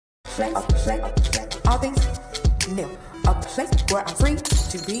all things new. A place where I'm free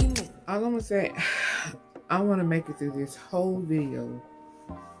to be me. All I'm gonna say, I want to make it through this whole video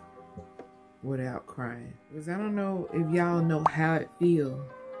without crying, because I don't know if y'all know how it feels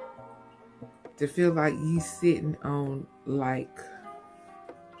to feel like you sitting on like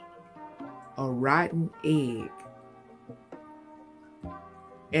a rotten egg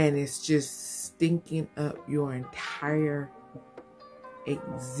and it's just stinking up your entire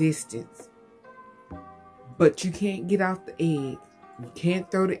existence, but you can't get off the egg, you can't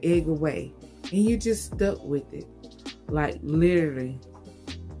throw the egg away, and you're just stuck with it. Like literally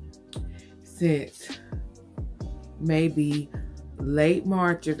since maybe late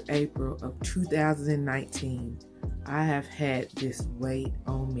March of April of 2019, I have had this weight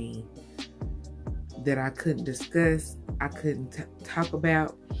on me that I couldn't discuss, I couldn't talk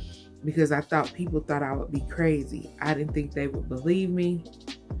about, because I thought people thought I would be crazy. I didn't think they would believe me.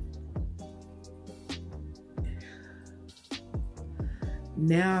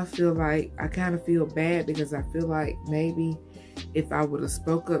 Now I feel like, I kind of feel bad, because I feel like maybe if I would have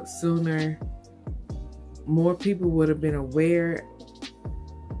spoke up sooner, more people would have been aware,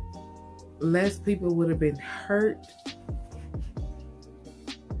 less people would have been hurt.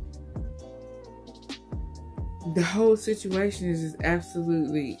 The whole situation is just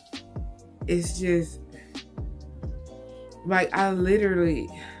absolutely, it's just like, I literally,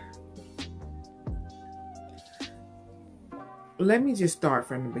 let me just start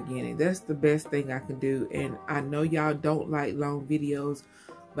from the beginning. That's the best thing I can do. And I know y'all don't like long videos,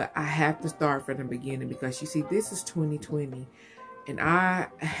 but I have to start from the beginning, because you see, this is 2020 and I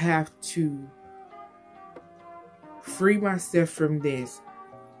have to free myself from this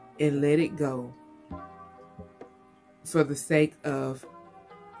and let it go for the sake of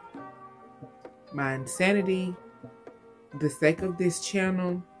my insanity, the sake of this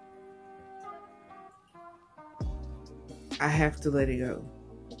channel. I have to let it go.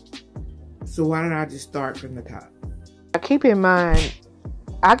 So why don't I just start from the top? Keep in mind,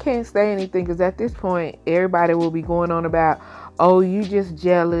 I can't say anything, because at this point everybody will be going on about, oh, you just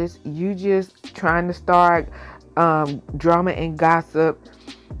jealous, you just trying to start drama and gossip,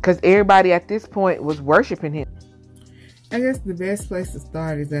 because everybody at this point was worshiping him. I guess the best place to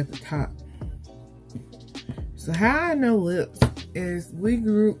start is at the top. So how I know Llips is we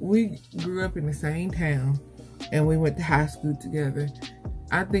grew up in the same town and we went to high school together.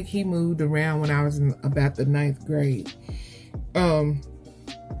 I think he moved around when I was in about the 9th grade.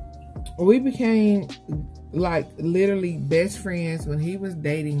 We became like literally best friends when he was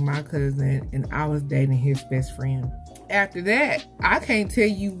dating my cousin and I was dating his best friend. After that, I can't tell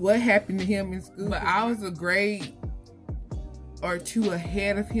you what happened to him in school, but I was a grade or 2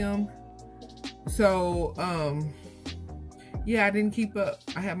 ahead of him. So, yeah, I didn't keep up.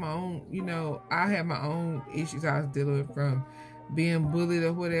 I had my own, I had my own issues I was dealing with from being bullied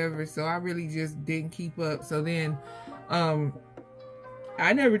or whatever. So I really just didn't keep up. So then,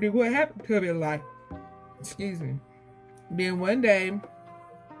 I never knew what happened to me in life. Excuse me. Then one day,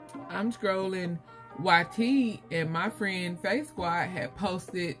 I'm scrolling YT and my friend Face Squad had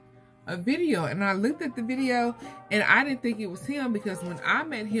posted a video, and I looked at the video and I didn't think it was him, because when I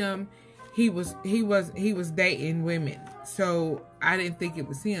met him, he was dating women. So I didn't think it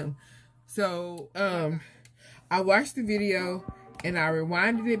was him. So I watched the video and I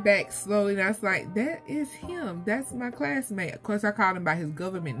rewinded it back slowly, and I was like, that is him. That's my classmate. Of course, I called him by his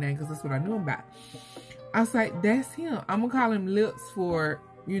government name because that's what I knew him by. I was like, that's him. I'm gonna call him Llips for,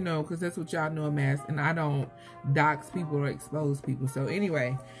 because that's what y'all know him as, and I don't dox people or expose people. So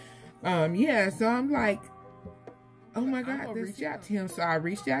anyway, yeah, so I'm like, oh my God, let's reach out to him. So I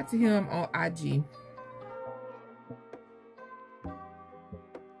reached out to him on IG.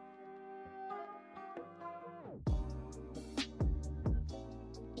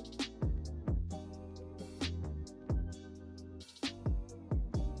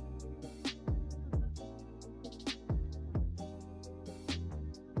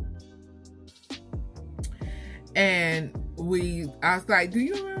 And I was like, do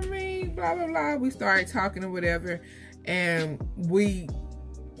you remember me? Blah, blah, blah. We started talking or whatever. And we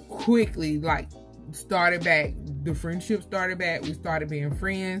quickly, started back. The friendship started back. We started being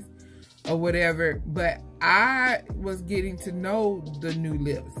friends or whatever. But I was getting to know the new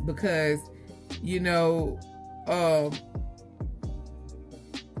Llips because,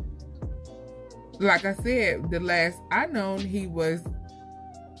 like I said, the last I known, he was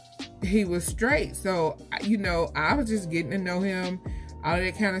straight. So, I was just getting to know him, all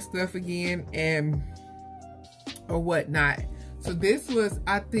that kind of stuff again, or whatnot. So this was,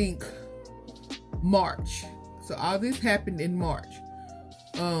 I think, March. So all this happened in March.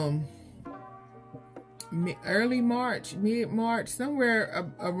 early March, mid-March,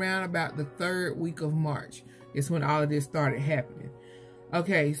 somewhere around about the 3rd week of March is when all of this started happening.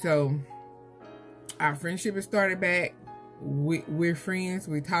 Okay, so our friendship has started back. We're friends.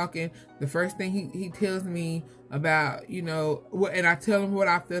 We're talking. The first thing he tells me about, you know, and I tell him what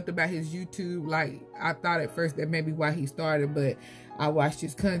I felt about his YouTube. Like, I thought at first that maybe why he started, but I watched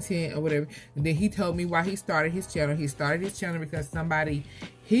his content or whatever. And then he told me why he started his channel. He started his channel because somebody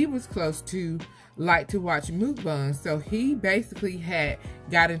he was close to liked to watch mukbangs. So he basically had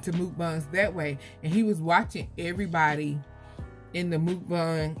got into mukbangs that way. And he was watching everybody in the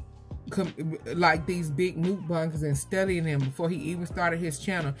mukbang, like these big mukbangs, and studying them before he even started his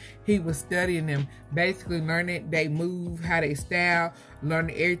channel. He was studying them, basically learning they move, how they style,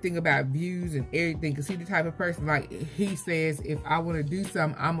 learning everything about views and everything. Because he's the type of person, like he says, if I want to do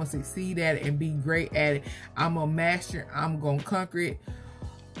something, I'm gonna succeed at it and be great at it. I'm gonna master it, I'm gonna conquer it,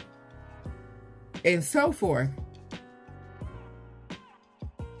 and so forth.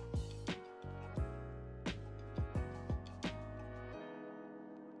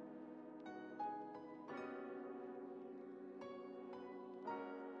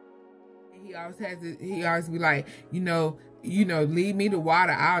 He always be like, you know, lead me to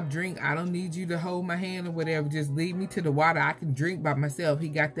water, I'll drink. I don't need you to hold my hand or whatever. Just lead me to the water. I can drink by myself. He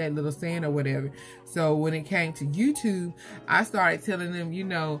got that little saying or whatever. So when it came to YouTube, I started telling him, you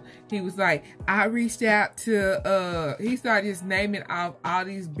know, he was like, I reached out to, he started just naming off all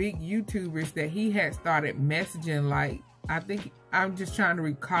these big YouTubers that he had started messaging. Like, I think I'm just trying to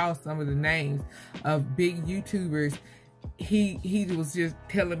recall some of the names of big YouTubers. He was just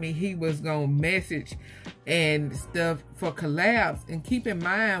telling me he was gonna message and stuff for collabs. And keep in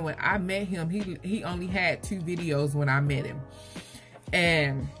mind, when I met him, he only had 2 videos when I met him,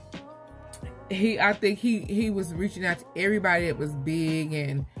 and I think he was reaching out to everybody that was big.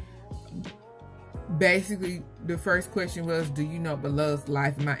 And basically the first question was, do you know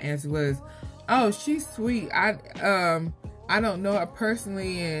Beloveslife? And my answer was, oh, she's sweet. I don't know her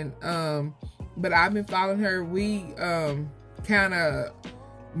personally, and but I've been following her. We kind of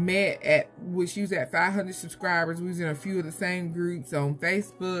met at, when she was at 500 subscribers. We was in a few of the same groups on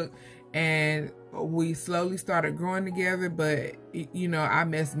Facebook, and we slowly started growing together. But you know, I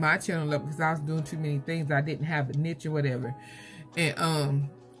messed my channel up because I was doing too many things. I didn't have a niche or whatever. And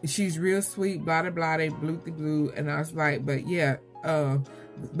she's real sweet, blah blah blah, they blue. And I was like, but yeah,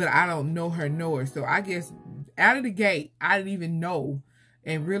 but I don't know her. So I guess out of the gate, I didn't even know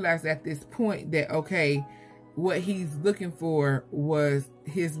and realized at this point that, okay, what he's looking for was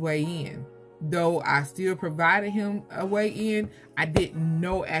his way in. Though I still provided him a way in, I didn't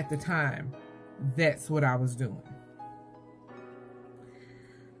know at the time that's what I was doing.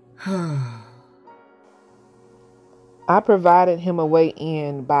 I provided him a way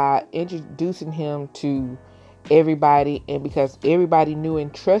in by introducing him to everybody, and because everybody knew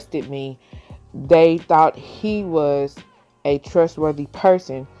and trusted me, they thought he was a trustworthy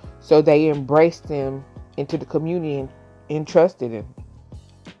person, so they embraced him into the community and trusted him.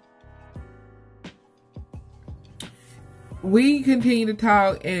 We continued to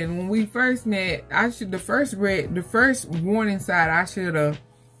talk, and when we first met, the first warning sign I should have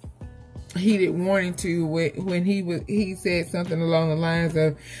heeded warning to when he said something along the lines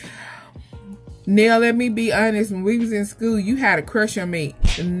of, Nele, let me be honest, when we was in school, you had a crush on me.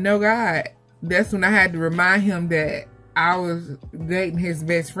 No, God. That's when I had to remind him that I was dating his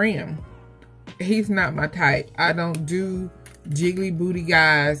best friend. He's not my type. I don't do jiggly booty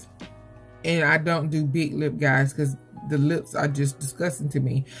guys, and I don't do big lip guys because the lips are just disgusting to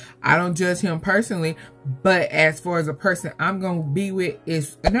me. I don't judge him personally, but as far as a person I'm gonna be with,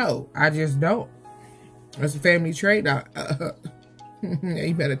 is no, I just don't. It's a family trait.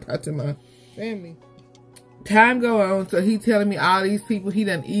 You better talk to my family. Time go on, so he telling me all these people he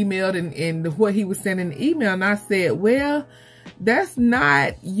done emailed and what he was sending the email, and I said, well, that's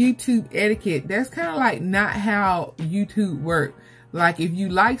not YouTube etiquette. That's kind of like not how YouTube works. Like, if you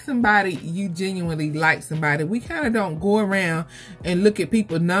like somebody, you genuinely like somebody. We kind of don't go around and look at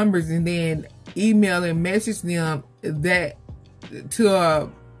people's numbers and then email and message them that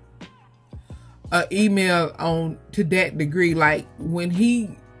to a email on to that degree. Like, when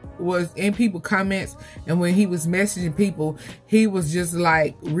he was in people comments and when he was messaging people, he was just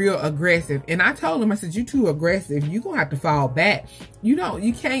like real aggressive. And I told him, I said, you too aggressive. You gonna have to fall back. You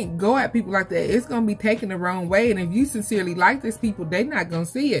can't go at people like that. It's gonna be taken the wrong way. And if you sincerely like these people, they're not gonna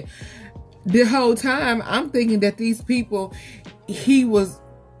see it. The whole time I'm thinking that these people he was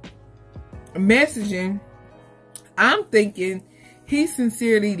messaging, I'm thinking he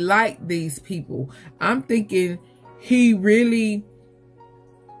sincerely liked these people. I'm thinking he really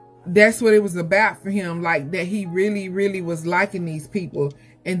that's what it was about for him, like that he really, really was liking these people.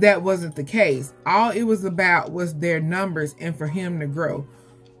 And that wasn't the case. All it was about was their numbers and for him to grow.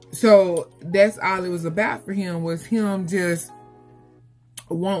 So that's all it was about for him, was him just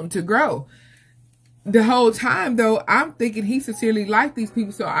wanting to grow. The whole time, though, I'm thinking he sincerely liked these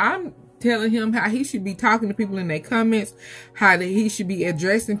people. So I'm telling him how he should be talking to people in their comments, how that he should be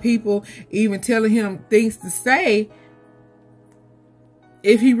addressing people, even telling him things to say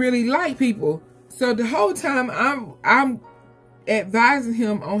if he really liked people. So the whole time I'm advising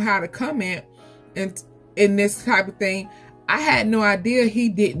him on how to comment and in this type of thing. I had no idea he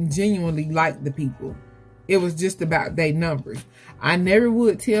didn't genuinely like the people. It was just about their numbers. I never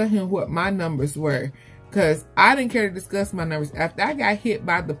would tell him what my numbers were, because I didn't care to discuss my numbers. After I got hit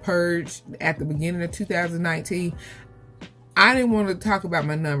by the purge at the beginning of 2019, I didn't want to talk about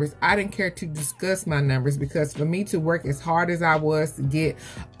my numbers. I didn't care to discuss my numbers, because for me to work as hard as I was to get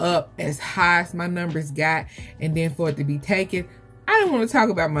up as high as my numbers got, and then for it to be taken, I didn't want to talk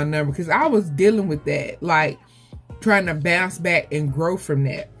about my number, because I was dealing with that, like trying to bounce back and grow from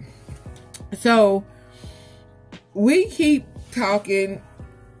that. So we keep talking.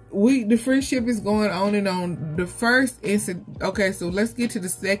 The friendship is going on and on. The first incident, okay, so let's get to the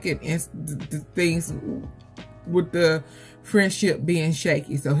second the things with the friendship being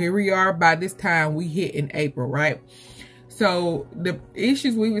shaky. So here we are. By this time, we hit in April, right? So the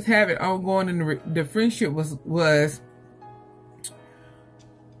issues we was having ongoing in the friendship was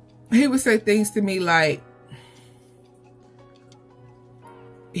he would say things to me like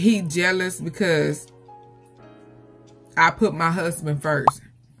he jealous because I put my husband first.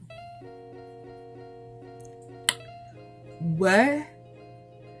 What?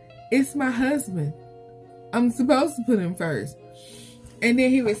 It's my husband. I'm supposed to put him first. And then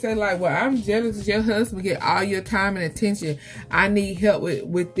he would say like, well, I'm jealous that your husband get all your time and attention. I need help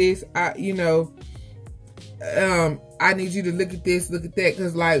with this. I need you to look at this, look at that.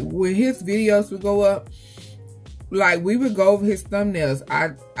 Because like when his videos would go up, like we would go over his thumbnails.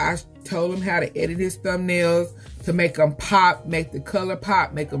 I told him how to edit his thumbnails to make them pop, make the color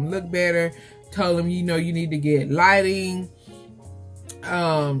pop, make them look better. Told him, you need to get lighting,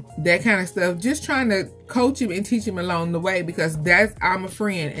 that kind of stuff. Just trying to coach him and teach him along the way, because I'm a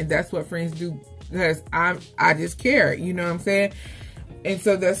friend, and that's what friends do, because I just care, you know what I'm saying? And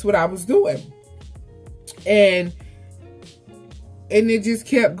so that's what I was doing. And it just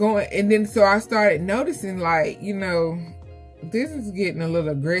kept going. And then so I started noticing like, this is getting a little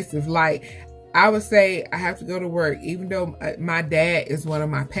aggressive. Like I would say I have to go to work, even though my dad is one of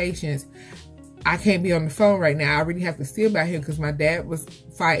my patients. I can't be on the phone right now. I really have to see about him, because my dad was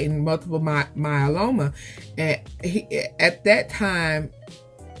fighting multiple myeloma. And at that time,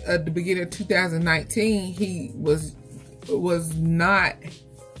 at the beginning of 2019, he was not,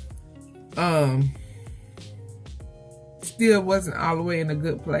 still wasn't all the way in a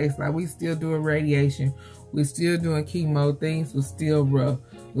good place. Like we still doing radiation. We still doing chemo. Things was still rough.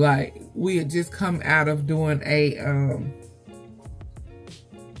 Like we had just come out of doing a,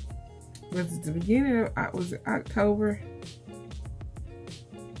 was it the beginning of, was it October?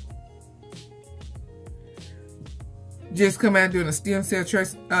 Just come out doing a stem cell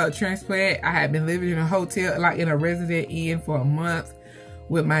transplant. I had been living in a hotel, like in a resident inn for a month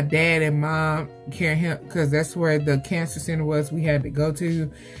with my dad and mom carrying him, because that's where the cancer center was we had to go to.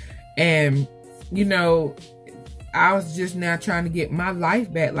 And, I was just now trying to get my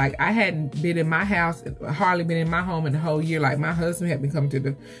life back. Like I hadn't been in my house, hardly been in my home in the whole year. Like my husband had been coming to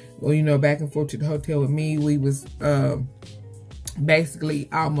the, back and forth to the hotel with me. We was basically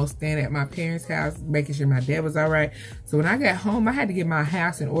almost staying at my parents' house, making sure my dad was all right. So when I got home, I had to get my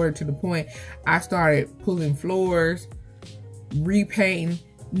house in order, to the point I started pulling floors, repainting.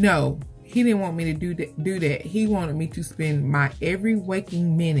 No, he didn't want me to do that. He wanted me to spend my every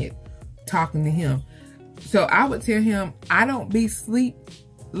waking minute talking to him. So I would tell him, I don't be sleep.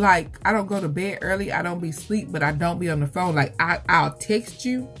 Like, I don't go to bed early. I don't be sleep, but I don't be on the phone. Like, I'll text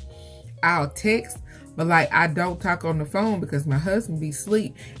you. I'll text. But, like, I don't talk on the phone because my husband be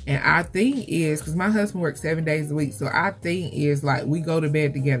sleep. And our thing is, because my husband works 7 days a week. So, our thing is, like, we go to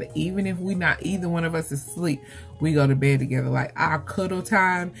bed together. Even if either one of us is asleep, we go to bed together. Like, our cuddle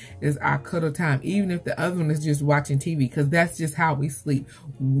time is our cuddle time. Even if the other one is just watching TV. Because that's just how we sleep.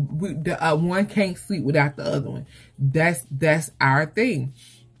 One can't sleep without the other one. That's our thing.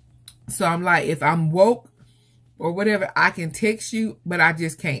 So, I'm like, if I'm woke or whatever, I can text you, but I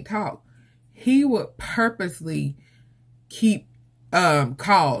just can't talk. He would purposely keep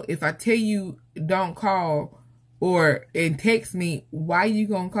call. If I tell you don't call and text me, why you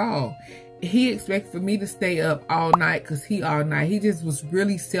gonna call? he expected for me to stay up all night because he all night. He just was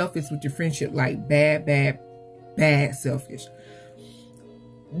really selfish with your friendship, like bad selfish.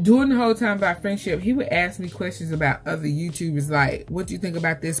 During the whole time about friendship, he would ask me questions about other YouTubers, like, what do you think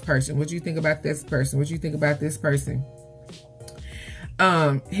about this person? What do you think about this person? What do you think about this person?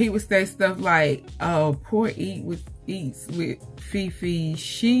 He would say stuff like, oh, poor Eats with Fifi.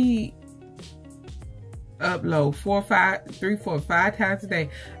 She upload 3, 4, 5 times a day.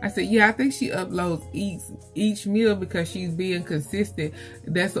 I said, yeah, I think she uploads each meal because she's being consistent.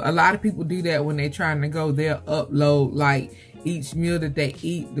 That's a lot of people do that when they're trying to go. They'll upload like each meal that they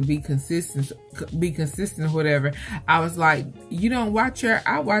eat to be consistent or whatever. I was like, you don't watch her?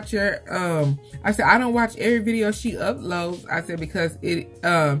 I watch her. I said, I don't watch every video she uploads. I said, because it's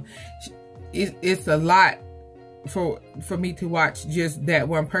a lot for me to watch just that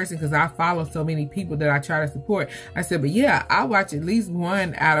one person, because I follow so many people that I try to support. I said, but yeah, I watch at least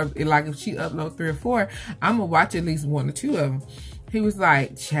one out of, like, if she uploads 3 or 4, I'm gonna watch at least 1 or 2 of them. He was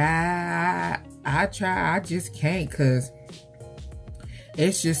like, child, I try, I just can't, because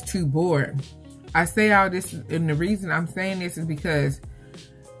it's just too boring. I say all this, and the reason I'm saying this is because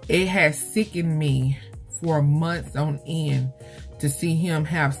it has sickened me for months on end to see him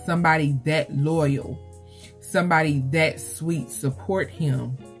have somebody that loyal, somebody that sweet support him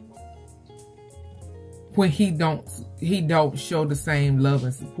when he don't show the same love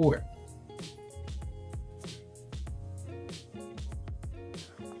and support.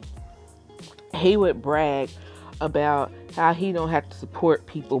 He would brag about how he don't have to support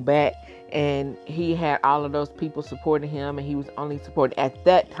people back, and he had all of those people supporting him, and he was only supporting at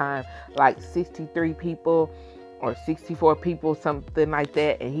that time like 63 people or 64 people, something like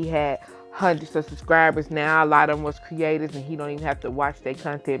that, and he had hundreds of subscribers now. A lot of them was creators, and he don't even have to watch their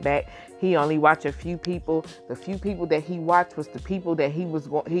content back. He only watched a few people. The few people that he watched was the people that he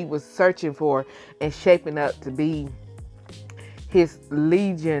was searching for and shaping up to be his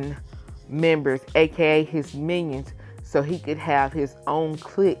legion members, aka his minions, so he could have his own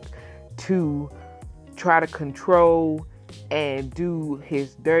clique to try to control and do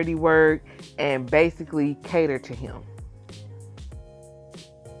his dirty work and basically cater to him.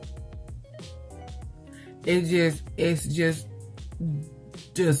 It's just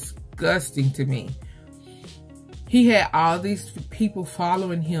disgusting to me. He had all these people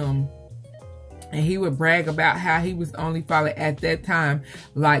following him, and he would brag about how he was only following at that time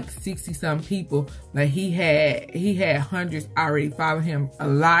like 60-some people. Like he had hundreds already following him,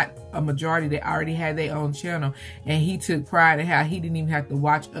 a majority that already had their own channel, and he took pride in how he didn't even have to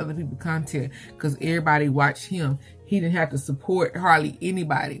watch other people's content because everybody watched him. He didn't have to support hardly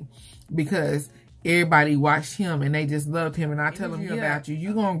anybody because everybody watched him and they just loved him. And I tell him about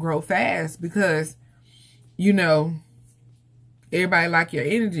you're gonna grow fast because, you know, everybody like your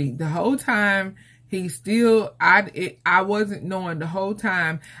energy. The whole time he still, I wasn't knowing the whole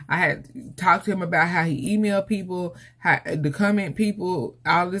time. I had talked to him about how he emailed people, how the comment people,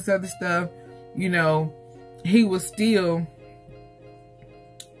 all this other stuff. You know, he was still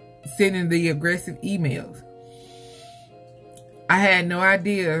sending the aggressive emails. I had no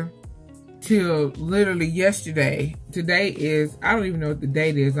idea till literally yesterday. Today is, I don't even know what the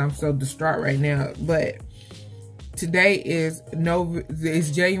date is. I'm so distraught right now, but today is it's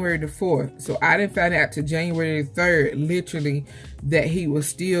January the 4th. So I didn't find out till January the 3rd, literally, that he was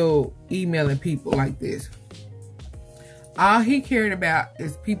still emailing people like this. All he cared about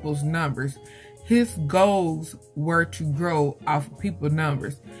is people's numbers. His goals were to grow off of people's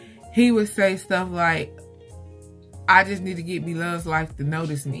numbers. He would say stuff like, I just need to get Beloveslife to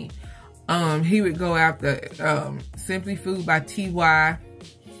notice me. He would go after Simply Food by TY,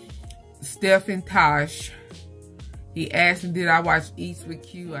 Steph&Tosh. He asked me, did I watch Eats with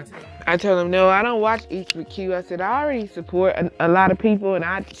Q? I told him, no, I don't watch Eats with Q. I said, I already support a lot of people,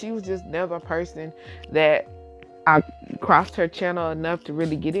 and she was just never a person that I crossed her channel enough to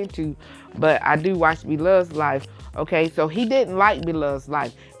really get into. But I do watch Beloveslife. Okay, so he didn't like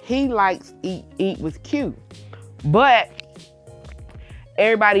Beloveslife. He likes Eat with Q. But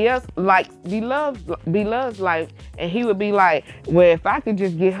everybody else likes Beloveslife, and he would be like, well, if I could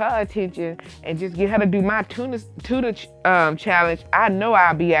just get her attention and just get her to do my tuna challenge, I know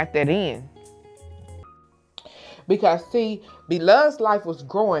I'll be at that end. Because see, Beloveslife was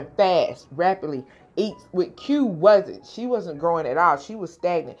growing fast, rapidly. Eats with Q wasn't. She wasn't growing at all. She was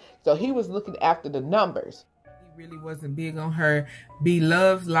stagnant. So he was looking after the numbers. He really wasn't big on her.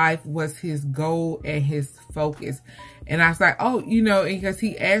 Beloveslife was his goal and his focus. And I was like, oh, you know, because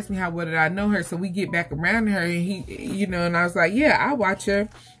he asked me well did I know her? So we get back around her, and he, you know, and I was like, yeah, I watch her.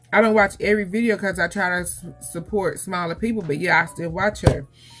 I don't watch every video because I try to support smaller people, but yeah, I still watch her.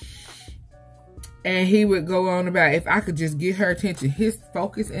 And he would go on about if I could just get her attention. His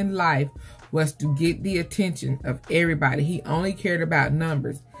focus in life was to get the attention of everybody. He only cared about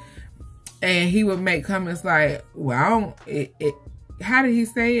numbers. And he would make comments like, well, how did he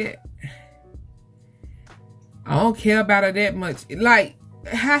say it? I don't care about her that much. Like,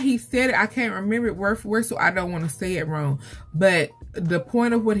 how he said it, I can't remember it word for word, so I don't want to say it wrong. But the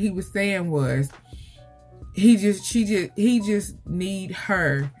point of what he was saying was, he just need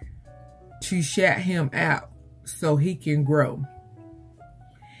her to shout him out so he can grow.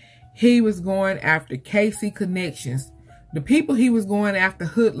 He was going after KC connections. The people he was going after,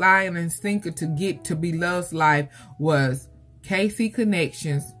 hook, line, and sinker to get to Beloveslife was KC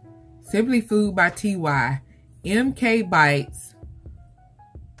Connections, Simply Food by TY, MK Bites.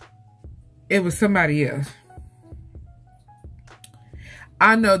 It was somebody else.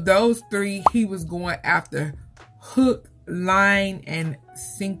 I know those three he was going after, hook, line, and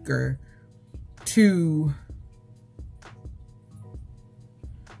sinker to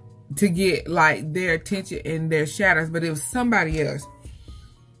get like their attention and their shadows, but it was somebody else.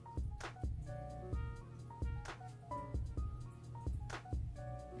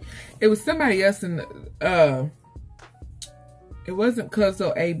 It was somebody else in the, it wasn't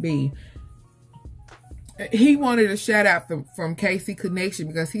Cuzzo AB. He wanted a shout out from KC Connection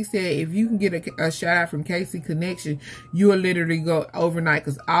because he said if you can get a shout out from KC Connection, you will literally go overnight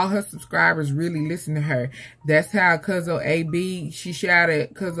because all her subscribers really listen to her. That's how Cuzzo AB, she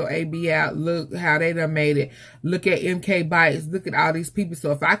shouted Cuzzo AB out. Look how they done made it. Look at MK Bites. Look at all these people.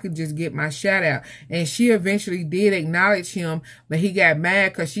 So if I could just get my shout out. And she eventually did acknowledge him, but he got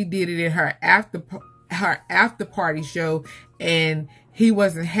mad because she did it in her after party show, and he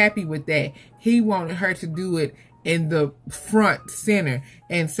wasn't happy with that. He wanted her to do it in the front center.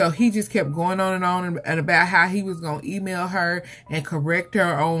 And so he just kept going on and about how he was going to email her and correct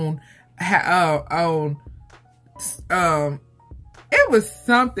her on it was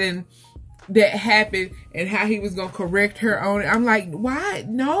something that happened and how he was going to correct her on it. I'm like, why?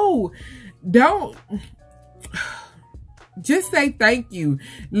 No, don't. Just say thank you.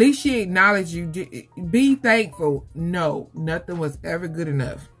 At least she acknowledged you. Be thankful. No, nothing was ever good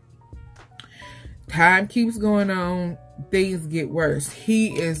enough. Time keeps going on. Things get worse.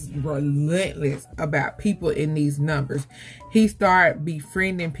 He is relentless about people in these numbers. He started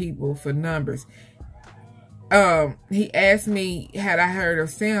befriending people for numbers. He asked me, had I heard of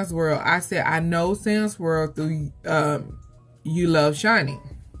Sam's World? I said, I know Sam's World through You Love Shiny.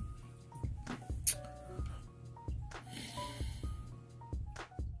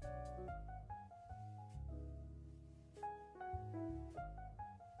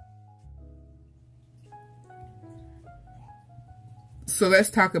 So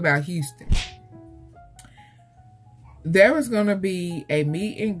let's talk about Houston. There was going to be a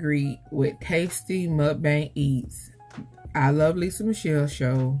meet and greet with Tasty Mukbang Eats, I Love Lisa Michelle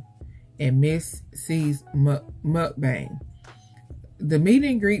show, and Miss C's Mukbang. The meet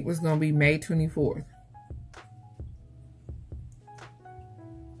and greet was going to be May 24th.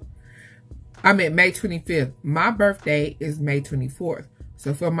 I meant May 25th. My birthday is May 24th.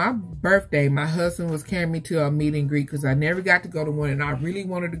 So for my birthday, my husband was carrying me to a meet and greet because I never got to go to one, and I really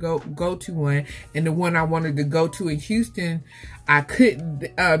wanted to go to one. And the one I wanted to go to in Houston, I couldn't,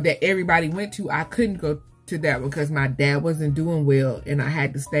 that everybody went to, I couldn't go to that one because my dad wasn't doing well and I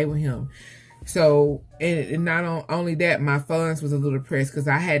had to stay with him. So, and not only that, my funds was a little pressed because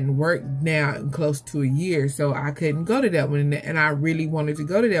I hadn't worked now in close to a year. So I couldn't go to that one. And I really wanted to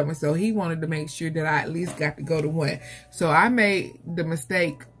go to that one. So he wanted to make sure that I at least got to go to one. So I made the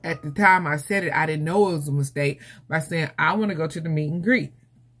mistake at the time I said it. I didn't know it was a mistake by saying, I want to go to the meet and greet.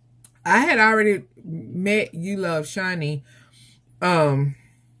 I had already met You Love Shiny through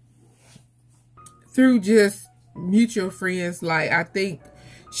just mutual friends. Like, I think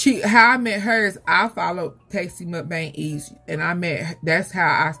how I met her is I followed Tasty Mukbang Eats, and that's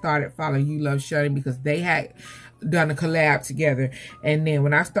how I started following You Love Shiny because they had done a collab together. And then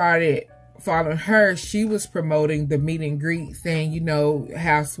when I started following her, she was promoting the meet and greet, saying, you know,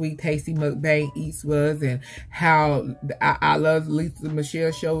 how sweet Tasty Mukbang Eats was, and how I Love Lisa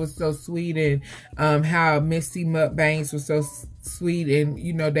Michelle show was so sweet, and how Missy Mukbangs was so sweet, and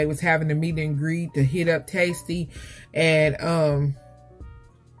you know, they was having a meet and greet to hit up Tasty and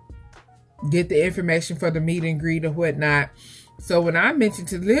get the information for the meet and greet or whatnot. So when I mentioned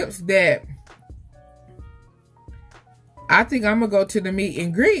to Llips that I think I'm gonna go to the meet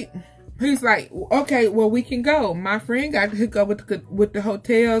and greet, he's like, okay, well, we can go. My friend got to hook up with the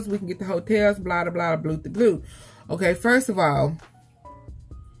hotels. We can get the hotels, blah, blah, blah, blue, blue. Okay, first of all,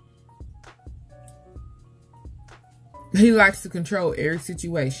 he likes to control every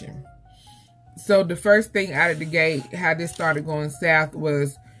situation. So the first thing out of the gate, how this started going south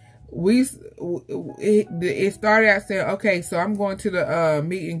was it started out saying, okay, so I'm going to the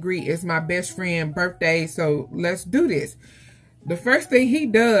meet and greet. It's my best friend's birthday, so let's do this. The first thing he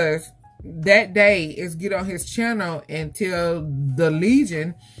does that day is get on his channel and tell the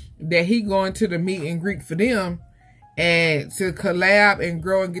Legion that he going to the meet and greet for them and to collab and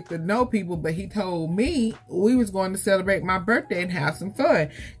grow and get to know people. But he told me we was going to celebrate my birthday and have some fun,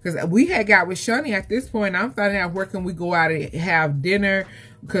 because we had got with Shani at this point. I'm finding out where can we go out and have dinner,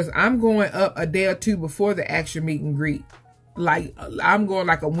 because I'm going up a day or two before the actual meet and greet. Like, I'm going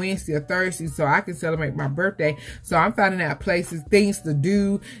like a Wednesday or Thursday so I can celebrate my birthday. So I'm finding out places, things to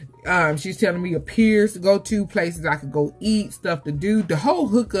do. She's telling me a piers to go to, places I could go eat, stuff to do, the whole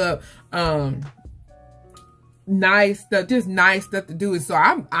hookup, nice stuff, just nice stuff to do. And so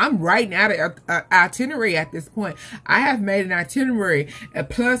I'm writing out an itinerary at this point. I have made an itinerary, and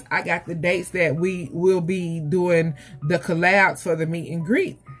plus I got the dates that we will be doing the collabs for the meet and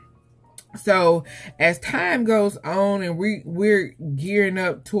greet. So as time goes on and we're gearing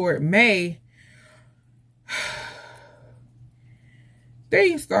up toward May,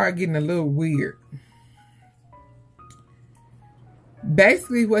 things start getting a little weird.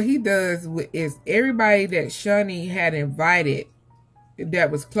 Basically, what he does is everybody that Shani had invited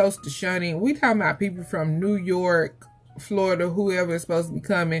that was close to Shani, we talking about people from New York, Florida, whoever is supposed to be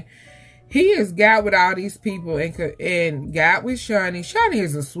coming. He has got with all these people and got with Shani. Shani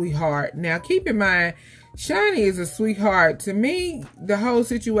is a sweetheart. Now, keep in mind, Shani is a sweetheart. To me, the whole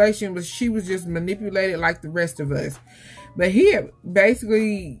situation was she was just manipulated like the rest of us. But he had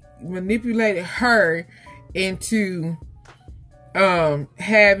basically manipulated her into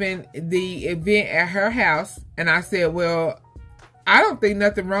having the event at her house. And I said, well, I don't think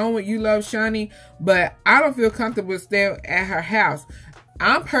nothing wrong with you love Shani, but I don't feel comfortable staying at her house.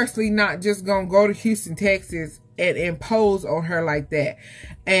 I'm personally not just gonna go to Houston, Texas and impose on her like that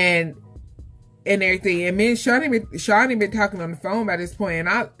and everything. And me and Shani been talking on the phone by this point, and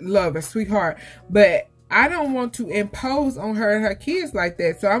I love her, sweetheart, but I don't want to impose on her and her kids like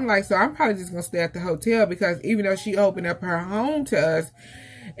that. So I'm like, so I'm probably just gonna stay at the hotel, because even though she opened up her home to us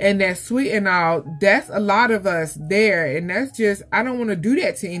and that's sweet and all, that's a lot of us there, and that's just, I don't want to do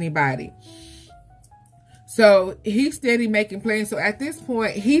that to anybody. So he's steady making plans. So at this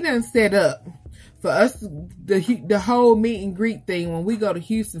point, he done set up for us the whole meet and greet thing when we go to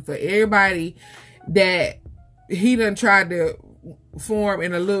Houston, for everybody that he done tried to form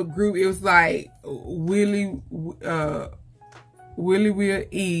in a little group. It was like Willie Will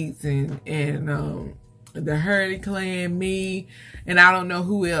Eats and the Hurley Clan, me, and I don't know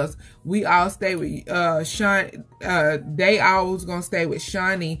who else. We all stay with Sean. They all was gonna stay with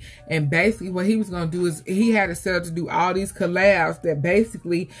Shani, and basically what he was gonna do is he had to set up to do all these collabs that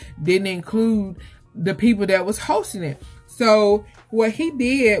basically didn't include the people that was hosting it. So what he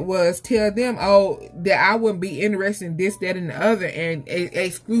did was tell them, oh, that I wouldn't be interested in this, that, and the other, and it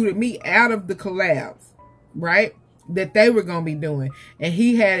excluded me out of the collabs, right? That they were going to be doing. And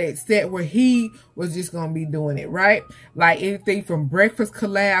he had it set where he was just going to be doing it, right? Like anything from breakfast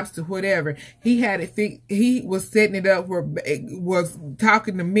collabs to whatever. He had it fixed. He was setting it up where it was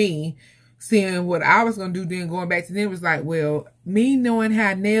talking to me, seeing what I was going to do, then going back to them. It was like, well, me knowing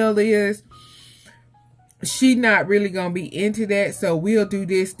how Nele is, she not really going to be into that. So we'll do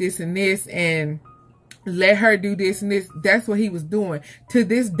this, this, and this, and let her do this and this. That's what he was doing. To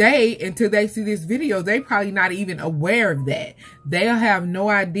this day, until they see this video, they probably not even aware of that. They'll have no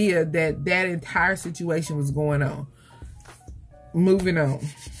idea that that entire situation was going on. Moving on.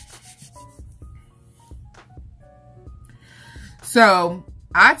 So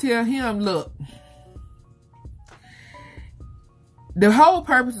I tell him, look, the whole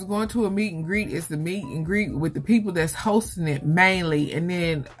purpose of going to a meet and greet is to meet and greet with the people that's hosting it mainly, and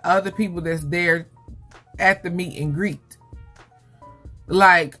then other people that's there at the meet and greet.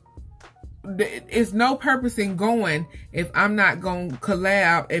 Like, it's no purpose in going if I'm not going to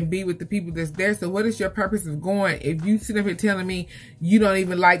collab and be with the people that's there. So what is your purpose of going if you sit up here telling me you don't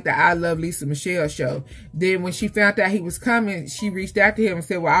even like the I Love Lisa Michelle show? Then when she found out he was coming, she reached out to him and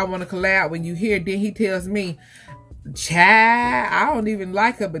said, well, I want to collab when you here. Then he tells me, child, I don't even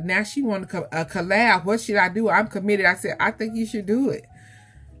like her, but now she want to collab. What should I do? I'm committed. I said, I think you should do it.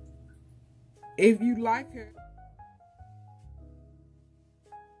 If you like her,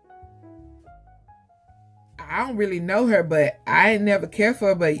 I don't really know her, but I ain't never cared for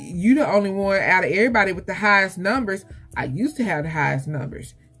her. But you the only one out of everybody with the highest numbers. I used to have the highest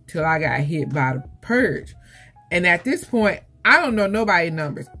numbers till I got hit by the purge. And at this point, I don't know nobody's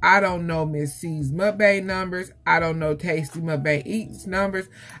numbers. I don't know Miss C's Mukbang numbers. I don't know Tasty Mukbang Eats numbers.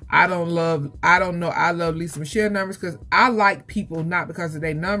 I don't know I Love Lisa Michelle numbers, because I like people not because of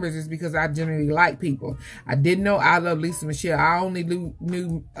their numbers. It's because I generally like people. I didn't know I Love Lisa Michelle. I only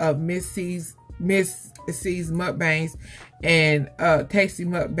knew Miss C's Mukbangs and Tasty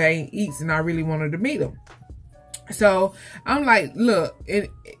Mukbang Eats, and I really wanted to meet them. So I'm like, look,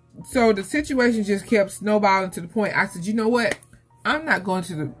 so the situation just kept snowballing to the point. I said, you know what? I'm not going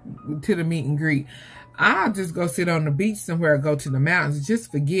to the meet and greet. I'll just go sit on the beach somewhere or go to the mountains.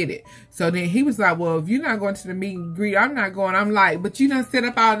 Just forget it. So then he was like, well, if you're not going to the meet and greet, I'm not going. I'm like, but you done set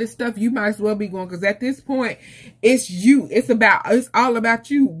up all this stuff. You might as well be going, because at this point, it's you. It's all about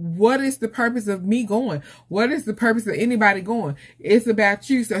you. What is the purpose of me going? What is the purpose of anybody going? It's about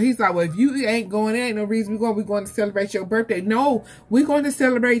you. So he's like, well, if you ain't going, there ain't no reason we're going. We're going to celebrate your birthday. No, we're going to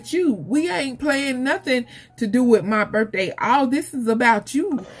celebrate you. We ain't playing nothing to do with my birthday. All this is about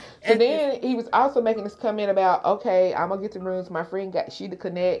you. And then he was also making this comment about, okay, I'm gonna get the rooms. My friend got she to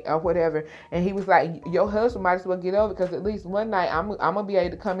connect or whatever, and he was like, your husband might as well get over, because at least one night I'm gonna be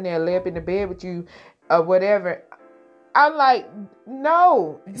able to come in there and lay up in the bed with you or whatever. I'm like,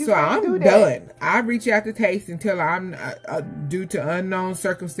 no. So I'm done. I reach out to Taste and tell her I'm due to unknown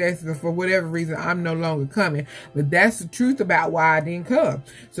circumstances or for whatever reason I'm no longer coming. But that's the truth about why I didn't come.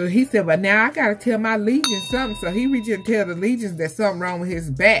 So he said, but now I gotta tell my Legion something. So he reached and tell the Legions that something wrong with his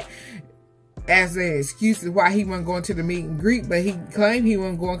back as an excuse of why he wasn't going to the meet and greet. But he claimed he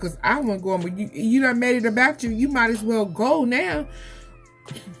wasn't going because I wasn't going. But you done made it about you. You might as well go now.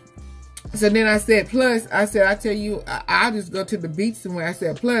 So then I said, plus, I tell you, I'll just go to the beach somewhere. I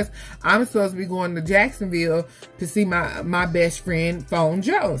said, plus, I'm supposed to be going to Jacksonville to see my best friend, Phone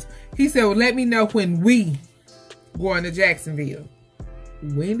Jones. He said, well, let me know when we going to Jacksonville.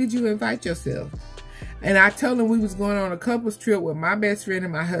 When did you invite yourself? And I told him we was going on a couple's trip with my best friend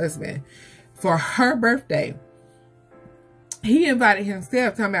and my husband for her birthday. He invited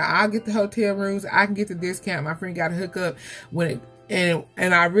himself, talking about, I'll get the hotel rooms, I can get the discount. My friend got a hookup and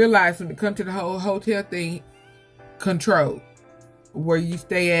I realized when it comes to the whole hotel thing, control where you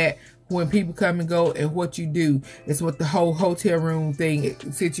stay at, when people come and go, and what you do. It's what the whole hotel room thing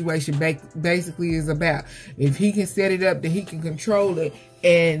situation basically is about. If he can set it up, then he can control it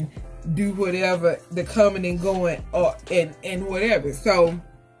and do whatever, the coming and going and whatever. So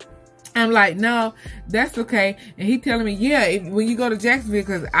I'm like, no, that's okay. And he telling me, yeah, when you go to Jacksonville,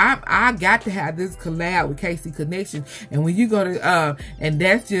 because I got to have this collab with KC Connection. And when you go to, and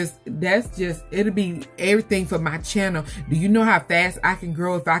that's just, it'll be everything for my channel. Do you know how fast I can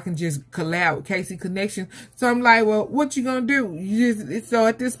grow if I can just collab with KC Connection? So I'm like, well, what you gonna do? So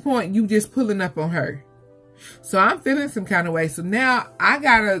at this point, you just pulling up on her. So I'm feeling some kind of way. So now I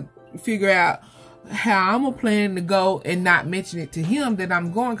gotta figure out how I'm planning to go and not mention it to him that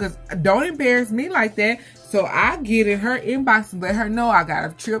I'm going, because don't embarrass me like that. So I get in her inbox and let her know I got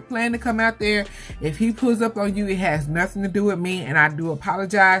a trip planned to come out there. If he pulls up on you, it has nothing to do with me, and I do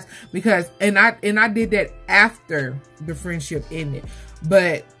apologize, because and I did that after the friendship ended.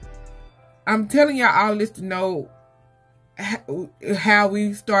 But I'm telling y'all all this to know how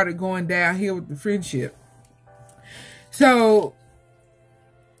we started going downhill with the friendship. So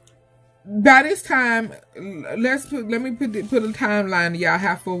by this time, let me put a timeline to y'all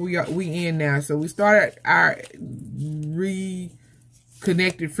how far we in now. So we started our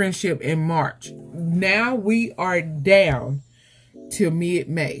reconnected friendship in March. Now we are down to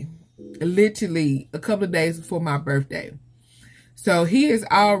mid-May, literally a couple of days before my birthday. So he has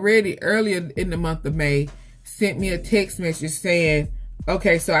already earlier in the month of May sent me a text message saying,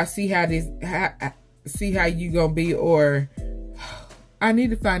 okay, so I see how you gonna be, or I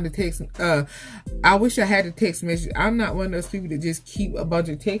need to find the text. I wish I had the text message. I'm not one of those people that just keep a bunch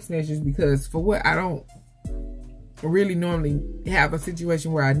of text messages, because for what, I don't really normally have a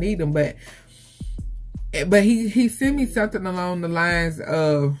situation where I need them. But he sent me something along the lines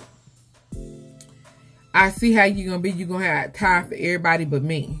of, I see how you're going to be. You're going to have time for everybody but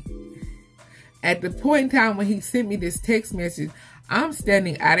me. At the point in time when he sent me this text message, I'm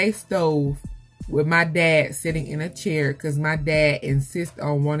standing at a stove with my dad sitting in a chair, because my dad insists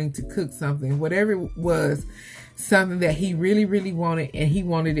on wanting to cook something, whatever it was, something that he really, really wanted, and he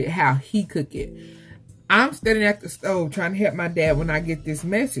wanted it how he cooked it. I'm standing at the stove trying to help my dad when I get this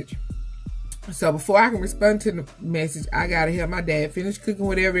message. So before I can respond to the message, I got to help my dad finish cooking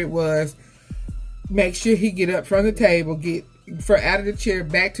whatever it was, make sure he get up from the table, get out of the chair,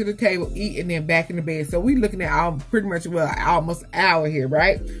 back to the table, eat, and then back in the bed. So we looking at pretty much, almost an hour here,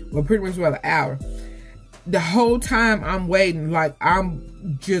 right? Well, pretty much an hour. The whole time I'm waiting, like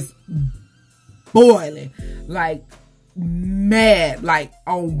I'm just boiling. Like mad, like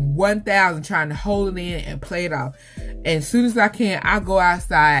on 1,000, trying to hold it in and play it off. And as soon as I can, I go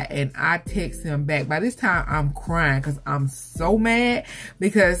outside and I text him back. By this time, I'm crying because I'm so mad,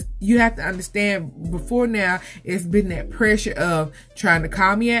 because you have to understand, before now, it's been that pressure of trying to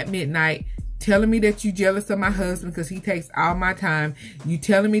call me at midnight, telling me that you jealous of my husband because he takes all my time. You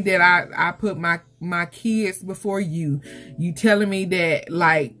telling me that I put my kids before you. You telling me that,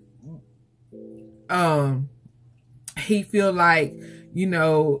 like, he feel like, you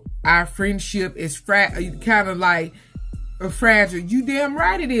know, our friendship is kind of like fragile. You damn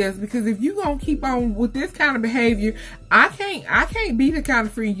right it is, because if you gonna keep on with this kind of behavior, I can't be the kind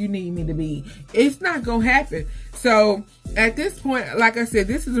of friend you need me to be. It's not gonna happen. So at this point, like I said,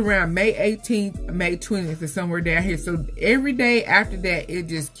 this is around May 18th, May 20th, or somewhere down here. So every day after that, it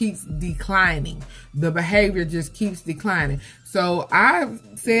just keeps declining. The behavior just keeps declining. So I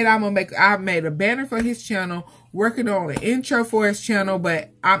said I made a banner for his channel, working on an intro for his channel, but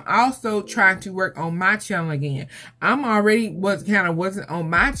I'm also trying to work on my channel again. I'm already wasn't on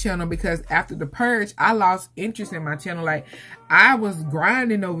my channel because after the purge, I lost interest in my channel. Like, I was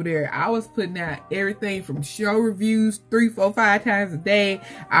grinding over there. I was putting out everything from show reviews 3, 4, 5 times a day.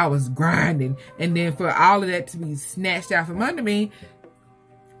 I was grinding. And then for all of that to be snatched out from under me,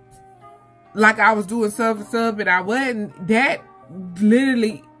 like I was doing sub for sub and I wasn't, that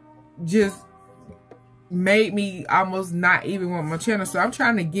literally just made me almost not even want my channel. So I'm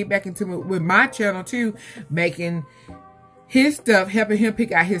trying to get back into with my channel too, making his stuff, helping him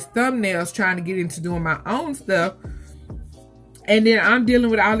pick out his thumbnails, trying to get into doing my own stuff. And then I'm dealing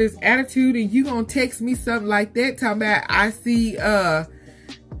with all this attitude, and you gonna text me something like that, talking about I see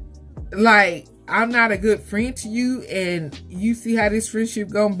like I'm not a good friend to you, and you see how this friendship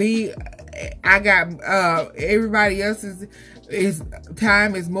gonna be. I got everybody else's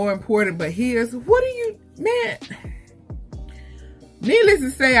time is more important, but his. What are you, man? Needless to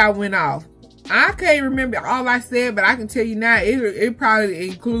say, I went off. I can't remember all I said, but I can tell you now, it probably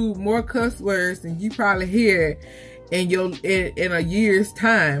include more cuss words than you probably hear in a year's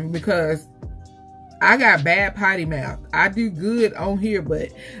time, because I got bad potty mouth. I do good on here, but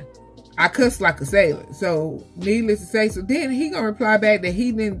I cuss like a sailor. So needless to say, so then he gonna reply back that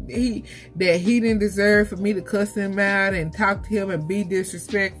he didn't deserve for me to cuss him out and talk to him and be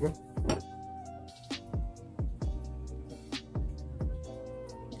disrespectful.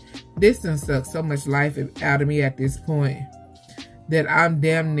 This done sucked so much life out of me at this point that I'm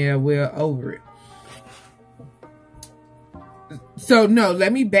damn near well over it. So no,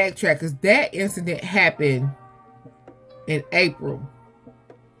 let me backtrack, because that incident happened in April.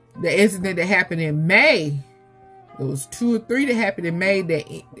 The incident that happened in May, it was 2 or 3 that happened in May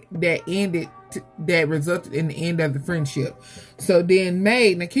that resulted in the end of the friendship. So then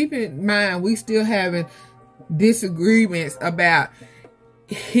May, now keep in mind, we still having disagreements about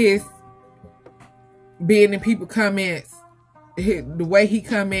his being in people comments, the way he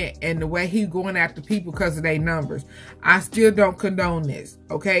comment and the way he going after people because of their numbers. I still don't condone this,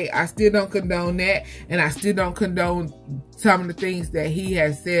 okay? I still don't condone that, and I still don't condone some of the things that he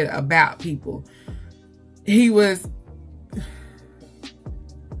has said about people. He was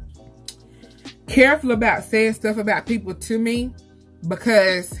careful about saying stuff about people to me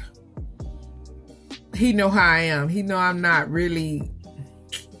because he know how I am. He know I'm not really...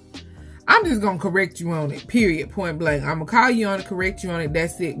 I'm just gonna correct you on it, period, point blank. I'm gonna call you on it, correct you on it,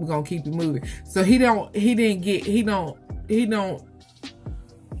 that's it. We're gonna keep it moving. So he don't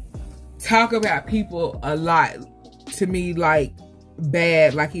talk about people a lot to me, like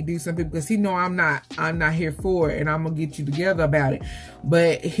bad, like he do some people, because he know I'm not here for it, and I'm gonna get you together about it.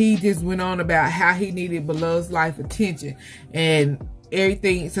 But he just went on about how he needed Beloveslife attention and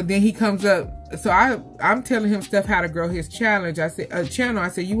everything. So then he comes up, so I'm telling him stuff how to grow his challenge. I said, I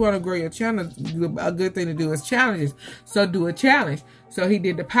said, you want to grow your channel, a good thing to do is challenges. So do a challenge. So he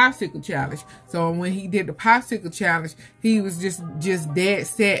did the popsicle challenge. So when he did the popsicle challenge, he was just dead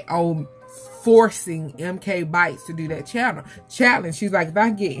set on forcing MK Bites to do that challenge. She's like, if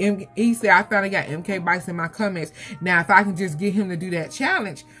I can get he said, I finally got MK Bites in my comments. Now, if I can just get him to do that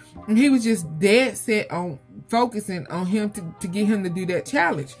challenge. And he was just dead set on focusing on him to get him to do that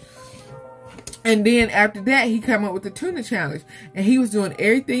challenge. And then after that, he came up with the tuna challenge. And he was doing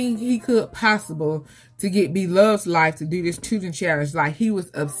everything he could possible to get Beloveslife to do this choosing challenge. Like, he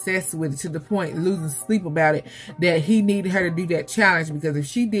was obsessed with it to the point losing sleep about it, that he needed her to do that challenge, because if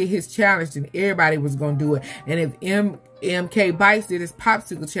she did his challenge, then everybody was going to do it. And if MK Bites did his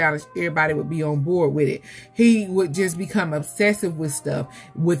popsicle challenge, everybody would be on board with it. He would just become obsessive with stuff,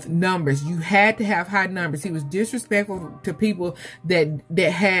 with numbers. You had to have high numbers. He was disrespectful to people that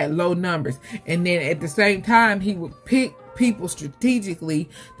had low numbers. And then at the same time, he would pick people strategically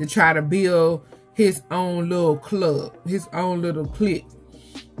to try to build his own little club, his own little clique,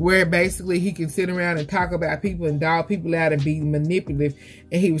 where basically he can sit around and talk about people and dog people out and be manipulative.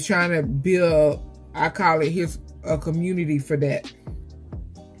 And he was trying to build, I call it a community for that.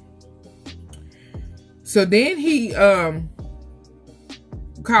 So then he called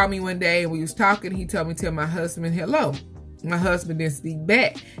me one day and we was talking. He told me to tell my husband hello. My husband didn't speak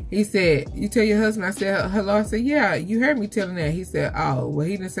back. He said, "You tell your husband?" I said, "Hello." I said, "Yeah, you heard me telling that." He said, "Oh, well,"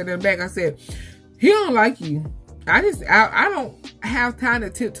 he didn't say that back. I said, "He don't like you." I don't have time to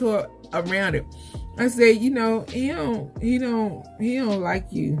tiptoe around it. I said, "You know, he don't like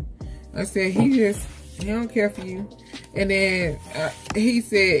you." I said, he don't care for you." And then he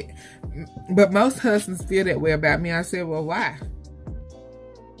said, "But most husbands feel that way about me." I said, "Well, why?"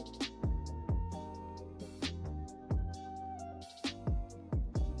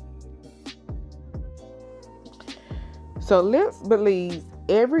 So Lips believes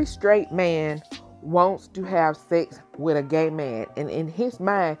every straight man wants to have sex with a gay man. And in his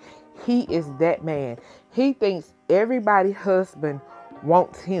mind, he is that man. He thinks everybody's husband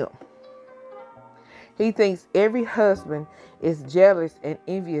wants him. He thinks every husband is jealous and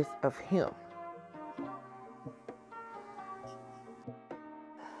envious of him.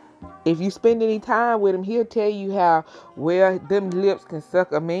 If you spend any time with him, he'll tell you how well them lips can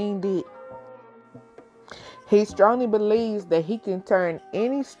suck a mean dick. He strongly believes that he can turn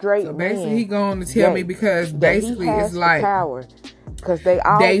any straight man. So basically, he going to tell me, because basically it's like power, because they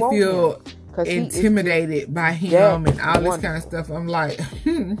feel intimidated by him and all this kind of stuff. I'm like,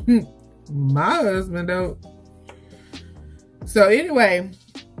 my husband though. So anyway,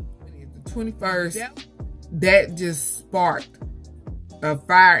 the 21st, that just sparked a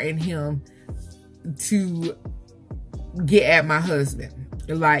fire in him to get at my husband.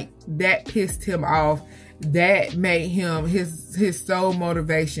 Like, that pissed him off. That made him, his sole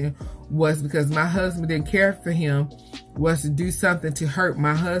motivation was because my husband didn't care for him, was to do something to hurt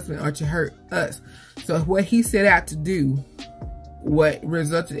my husband or to hurt us. So what he set out to do, what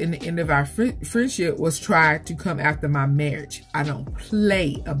resulted in the end of our friendship, was try to come after my marriage. I don't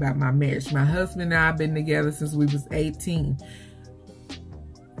play about my marriage. My husband and I have been together since we was 18.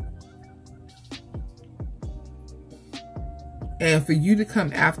 And for you to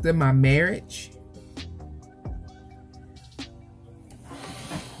come after my marriage,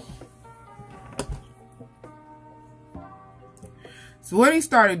 so what he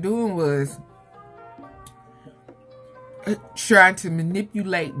started doing was trying to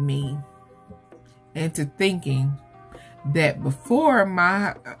manipulate me into thinking that before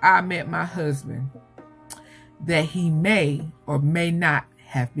I met my husband, that he may or may not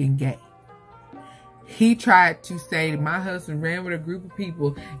have been gay. He tried to say that my husband ran with a group of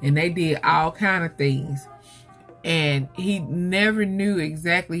people and they did all kind of things. And he never knew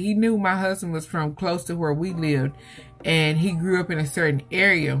exactly. He knew my husband was from close to where we lived, and he grew up in a certain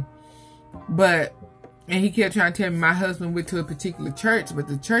area. And he kept trying to tell me my husband went to a particular church, but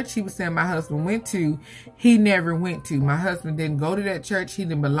the church he was saying my husband went to, he never went to. My husband didn't go to that church. He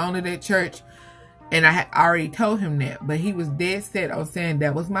didn't belong to that church. And I had already told him that, but he was dead set on saying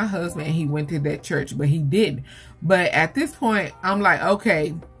that was my husband and he went to that church, but he didn't. But at this point, I'm like,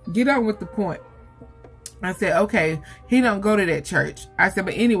 okay, get on with the point. I said, okay, he don't go to that church. I said,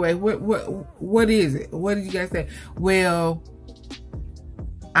 but anyway, what is it? What did you guys say? Well,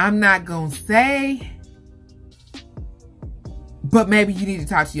 I'm not gonna say, but maybe you need to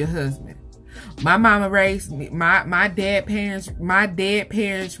talk to your husband. My mama raised me, my dead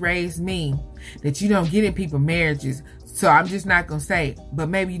parents raised me that you don't get in people's marriages. So I'm just not gonna say it, but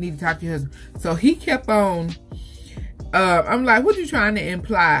maybe you need to talk to your husband. So he kept on, I'm like, what are you trying to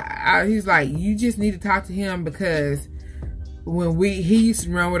imply? He's like, you just need to talk to him because when he used to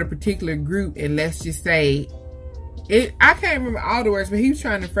run with a particular group, and let's just say, I can't remember all the words, but he was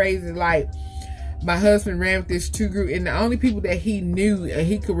trying to phrase it like, my husband ran with this two group, and the only people that he knew and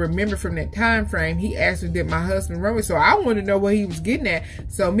he could remember from that time frame, he asked me, did my husband run with? So I wanted to know what he was getting at.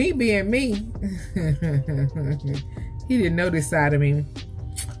 So me being me, he didn't know this side of me.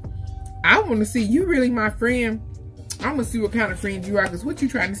 I want to see, you really my friend? I'm going to see what kind of friend you are, because what you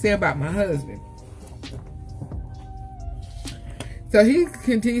trying to say about my husband? So he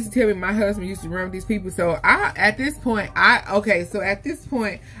continues to tell me my husband used to run with these people. So at this point, I'm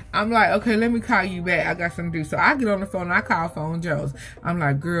like, okay, let me call you back. I got something to do. So I get on the phone and I call Phone Jones. I'm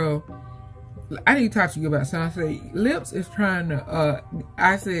like, girl, I need to talk to you about something. I said, Lips is trying to,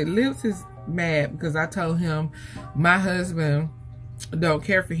 Lips is mad because I told him my husband don't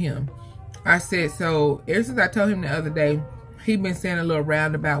care for him. I said, so ever since I told him the other day, he been saying a little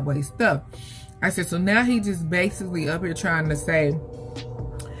roundabout way stuff. I said, so now he just basically up here trying to say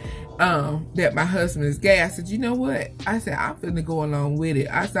that my husband is gay. I said, you know what? I said, I'm finna go along with it.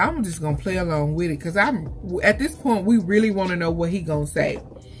 I said, I'm just gonna play along with it because at this point, we really want to know what he gonna say.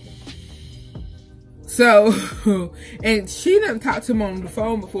 So, and she done talked to him on the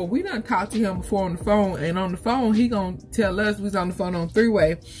phone before. We done talked to him before on the phone, and on the phone, he gonna tell us we was on the phone on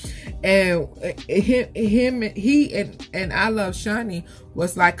three-way, and he and I Love Shani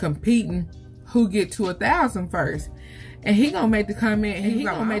was like competing who get to 1,000 first. And he gonna make the comment, and he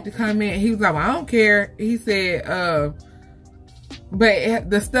was like, well, I don't care. He said, but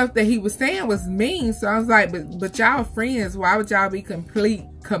the stuff that he was saying was mean. So I was like, but y'all friends, why would y'all be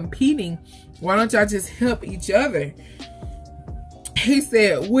competing? Why don't y'all just help each other? He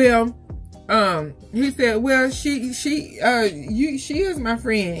said, well, she is my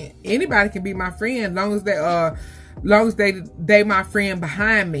friend. Anybody can be my friend, long as they my friend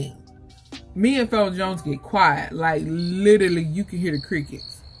behind me. Me and Phone Jones get quiet. Like, literally, you can hear the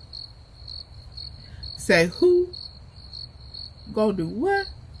crickets. Say, who? Go do what?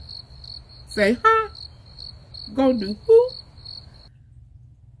 Say, huh? Go do who?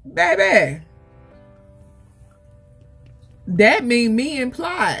 Baby. That mean me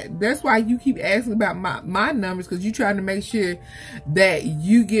implied. That's why you keep asking about my numbers, because you trying to make sure that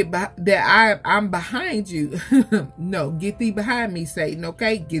you get I'm behind you. No, get thee behind me, Satan.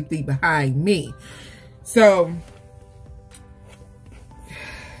 Okay, get thee behind me. So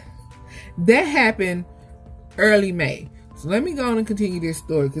that happened early May. So let me go on and continue this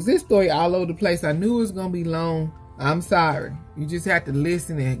story, because this story all over the place. I knew it was gonna be long. I'm sorry. You just have to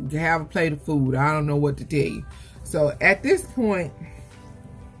listen and have a plate of food. I don't know what to tell you. So at this point,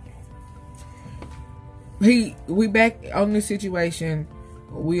 we back on the situation.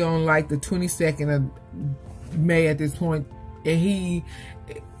 We on like the 22nd of May at this point, and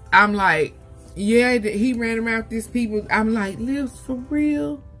I'm like, yeah, he ran around with these people. I'm like, Lips, for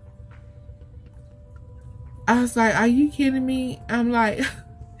real? I was like, are you kidding me? I'm like,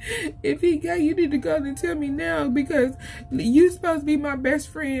 if he gay, you need to go and tell me now, because you supposed to be my best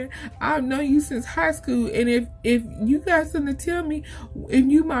friend. I've known you since high school, and if you got something to tell me, if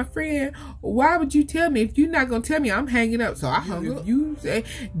you my friend, why would you tell me? If you're not gonna tell me, I'm hanging up. So I hung up. You say,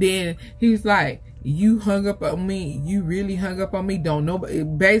 then he's like, you hung up on me. You really hung up on me. Don't nobody.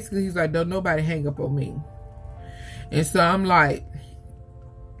 Basically, he's like, don't nobody hang up on me. And so I'm like,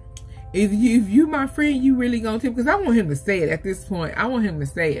 if you my friend, you really gonna tell? Because I want him to say it at this point. I want him to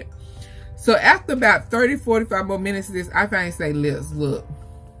say it. So after about 30, 45 more minutes of this, I finally say, Lips, look.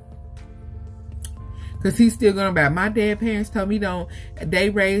 Because he's still going about, my dad parents told me they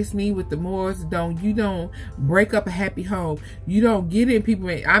raised me with the morals. You don't break up a happy home. You don't get in people.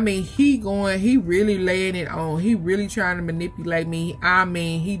 I mean, he really laying it on. He really trying to manipulate me. I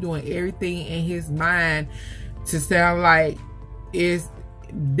mean, he doing everything in his mind to sound like it's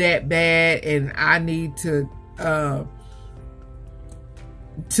that bad, and I need to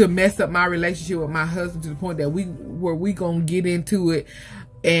mess up my relationship with my husband to the point that we gonna get into it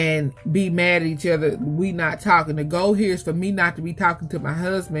and be mad at each other. We not talking. The goal here is for me not to be talking to my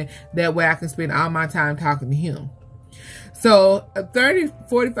husband. That way I can spend all my time talking to him. So 30,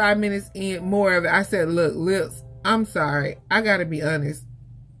 45 minutes in more of it, I said, look, Lips, I'm sorry. I gotta be honest.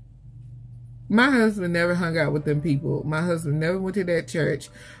 My husband never hung out with them people. My husband never went to that church.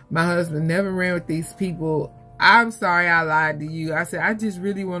 My husband never ran with these people. I'm sorry I lied to you. I said, I just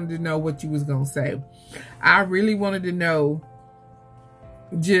really wanted to know what you was going to say. I really wanted to know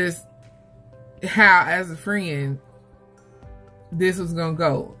just how, as a friend, this was going to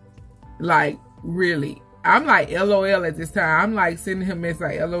go. Like, really. I'm like, LOL at this time. I'm like sending him messages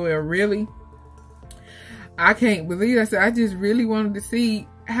like, LOL, really? I can't believe it. I said, I just really wanted to see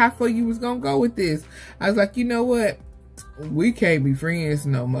how far you was gonna go with this. I was like, you know what? We can't be friends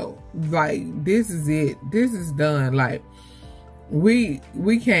no more. Like, this is it. This is done. Like, we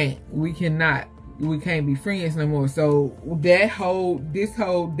can't be friends no more. So that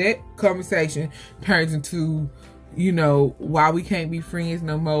conversation turns into, you know, why we can't be friends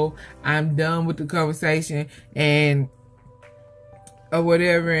no more. I'm done with the conversation and or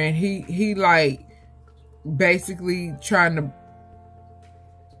whatever. And he like basically trying to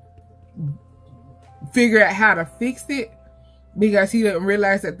figure out how to fix it. because he didn't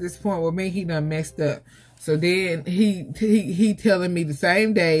realize at this point with me, he done messed up. So then he telling me the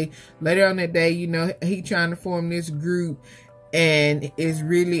same day, later on that day, you know, he trying to form this group, and it's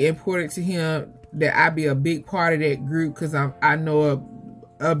really important to him that I be a big part of that group, because I know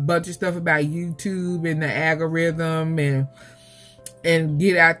a bunch of stuff about YouTube and the algorithm, and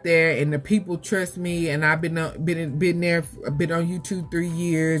get out there, and the people trust me, and I've been on YouTube 3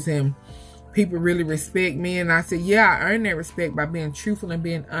 years, and people really respect me. And I said, yeah, I earn that respect by being truthful and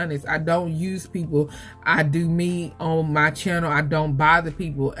being honest. I don't use people. I do me on my channel. I don't bother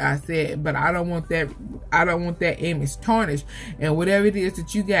people. I said, but I don't want that image tarnished. And whatever it is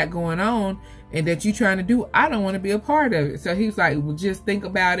that you got going on and that you trying to do, I don't want to be a part of it. So he's like, well, just think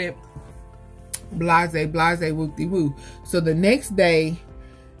about it. Blase, whoop-de-woo. So the next day,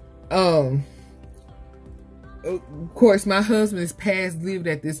 of course, my husband is past lived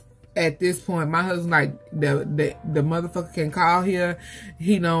at this point. My husband, like, the motherfucker can call here.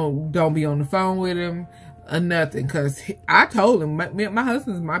 He don't be on the phone with him or nothing. Cause I told him, my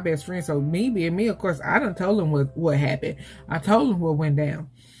husband's my best friend. So me being me, of course, I done told him what happened. I told him what went down.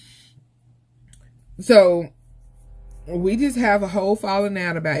 So we just have a whole falling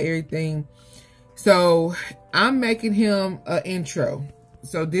out about everything. So I'm making him an intro.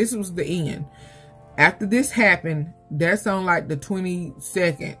 So this was the end. After this happened, that's on like the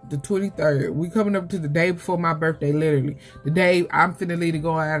 22nd, the 23rd. We coming up to the day before my birthday, literally. The day I'm finna leave to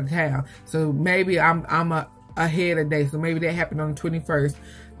go out of town. So maybe I'm ahead of day. So maybe that happened on the 21st.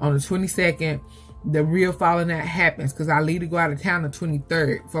 On the 22nd, the real falling out happens, because I leave to go out of town the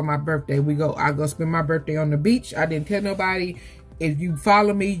 23rd for my birthday. I go spend my birthday on the beach. I didn't tell nobody. If you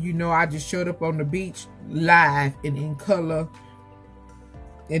follow me, you know I just showed up on the beach live and in color.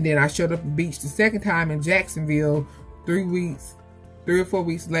 And then I showed up at the beach the second time in Jacksonville 3 or 4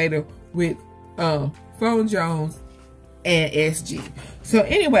 weeks later with Phone Jones and SG. So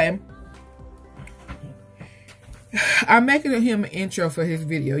anyway, I'm making him an intro for his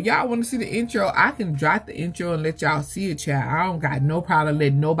video. Y'all want to see the intro? I can drop the intro and let y'all see it, child. I don't got no problem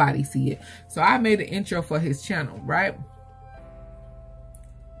letting nobody see it. So I made an intro for his channel, right?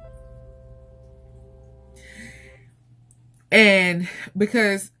 And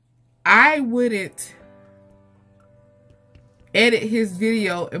because I wouldn't edit his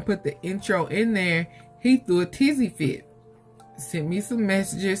video and put the intro in there, he threw a tizzy fit. Sent me some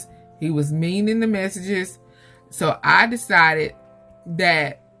messages. He was mean in the messages. So I decided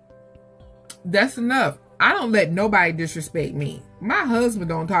that that's enough. I don't let nobody disrespect me. My husband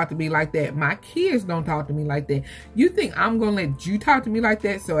don't talk to me like that. My kids don't talk to me like that. You think I'm going to let you talk to me like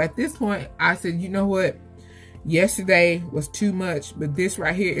that? So at this point, I said, you know what? Yesterday was too much, but this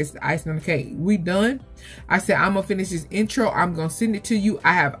right here is the icing on the cake. We done. I said, I'm going to finish this intro. I'm going to send it to you.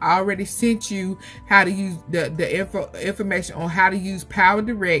 I have already sent you how to use the information on how to use Power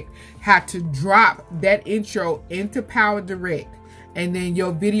Direct, how to drop that intro into Power Direct, and then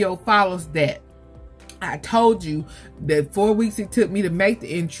your video follows that. I told you that 4 weeks it took me to make the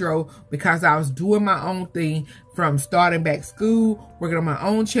intro because I was doing my own thing, from starting back school, working on my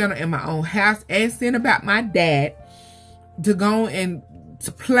own channel in my own house, and seeing about my dad, to go and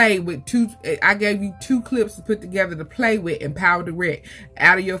to play with I gave you 2 clips to put together to play with in Power Direct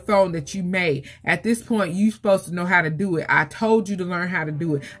out of your phone that you made. At this point, you're supposed to know how to do it. I told you to learn how to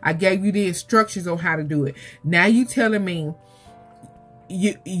do it. I gave you the instructions on how to do it. Now you telling me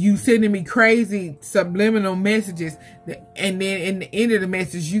you sending me crazy subliminal messages, and then in the end of the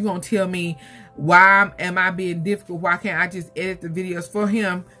message you gonna tell me, why am I being difficult? Why can't I just edit the videos for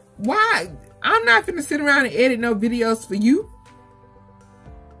him? Why? I'm not gonna sit around and edit no videos for you.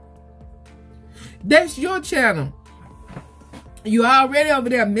 That's your channel. You already over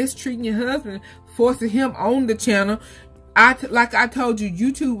there mistreating your husband, forcing him on the channel. Like I told you,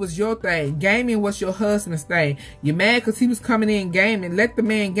 YouTube was your thing. Gaming was your husband's thing. You're mad because he was coming in gaming. Let the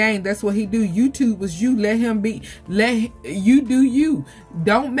man game. That's what he do. YouTube was you. Let him be. Let you do you.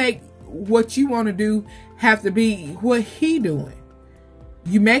 Don't make what you want to do have to be what he doing.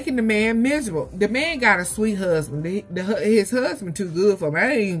 You making the man miserable. The man got a sweet husband. His husband too good for him.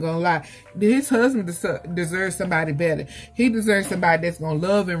 I ain't even gonna lie. His husband deserves somebody better. He deserves somebody that's gonna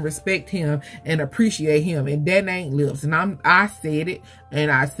love and respect him and appreciate him. And that ain't Llips. And I said it,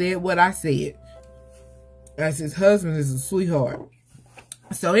 and I said what I said. As his husband is a sweetheart.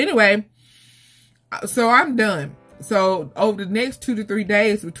 So anyway, so I'm done. So over the next 2 to 3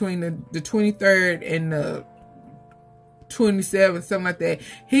 days, between the 23rd and the 27th, something like that,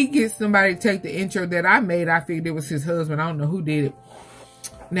 he gets somebody to take the intro that I made. I figured it was his husband. I don't know who did it.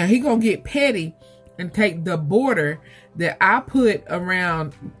 Now he gonna get petty and take the border that I put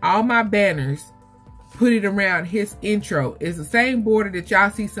around all my banners, put it around his intro. It's the same border that y'all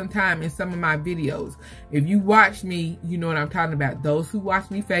see sometime in some of my videos. If you watch me, you know what I'm talking about. Those who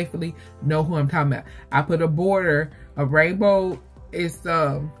watch me faithfully know who I'm talking about. I put a border, a rainbow. It's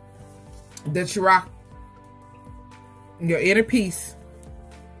the Chirac, your inner piece.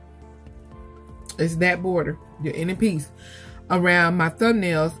 It's that border, your inner piece. Around my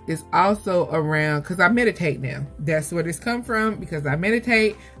thumbnails is also around, because I meditate now. That's where this come from, because I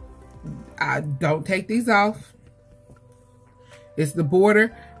meditate. I don't take these off. It's the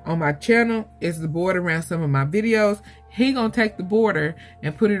border on my channel. It's the border around some of my videos. He gonna take the border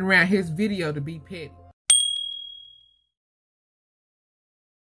and put it around his video to be petty.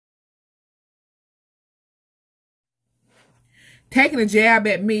 Taking a jab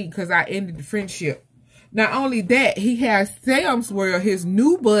at me because I ended the friendship. Not only that, he has Sam's World, his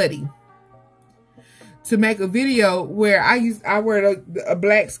new buddy, to make a video where I wear a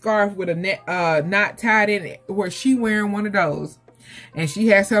black scarf with a knot tied in it, where she wearing one of those, and she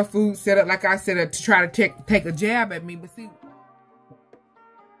has her food set up like I set up to try to take a jab at me. But see,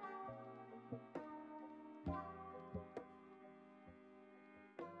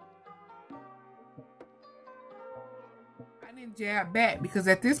 I didn't jab back because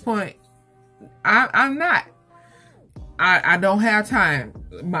at this point, I'm not. I don't have time.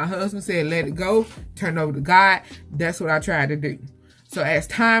 My husband said, let it go. Turn it over to God. That's what I tried to do. So as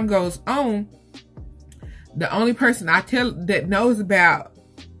time goes on, the only person I tell that knows about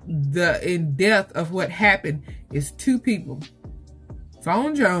the in-depth of what happened is two people.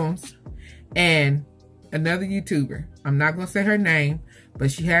 Phone Jones and another YouTuber. I'm not going to say her name,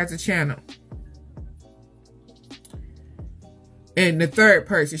 but she has a channel. And the third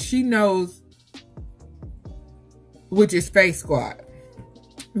person, she knows, which is Face Squad,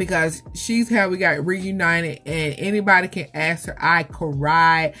 because she's how we got reunited, and anybody can ask her. I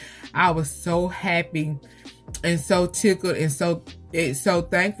cried. I was so happy and so tickled and so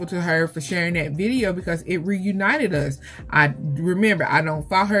thankful to her for sharing that video, because it reunited us. I remember, I don't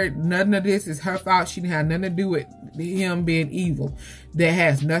fault her. None of this is her fault. She didn't have nothing to do with him being evil. That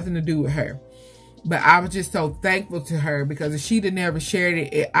has nothing to do with her. But I was just so thankful to her, because if she'd have never shared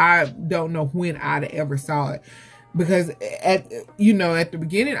it, I don't know when I'd have ever saw it. Because at the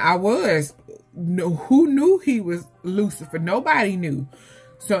beginning, I was, who knew he was Lucifer? Nobody knew.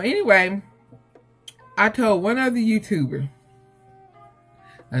 So anyway, I told one other YouTuber,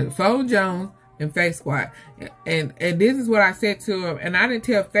 Phone Jones and Face Squad, and this is what I said to him. And I didn't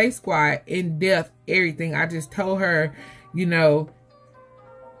tell Face Squad in depth everything. I just told her, he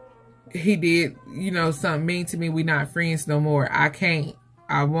did, something mean to me. We not friends no more. I can't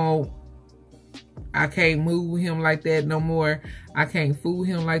move with him like that no more. I can't fool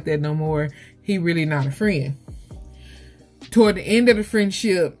him like that no more. He really not a friend. Toward the end of the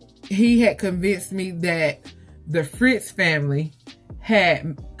friendship, he had convinced me that the Fritz family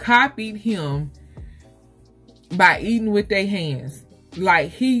had copied him by eating with their hands.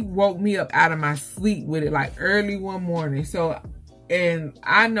 Like, he woke me up out of my sleep with it, like early one morning. So, and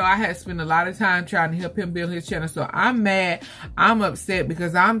I know I had spent a lot of time trying to help him build his channel. So I'm mad. I'm upset,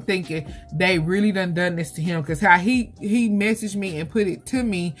 because I'm thinking they really done this to him. Because how he messaged me and put it to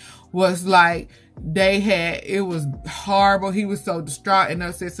me was like, it was horrible. He was so distraught and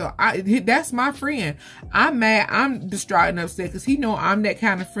upset. So that's my friend. I'm mad. I'm distraught and upset, because he know I'm that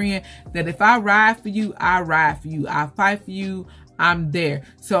kind of friend that if I ride for you, I ride for you. I fight for you. I'm there.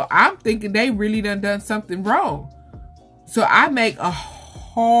 So I'm thinking they really done something wrong. So I make a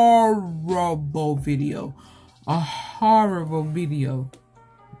horrible video. A horrible video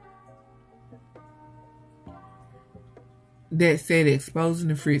that said exposing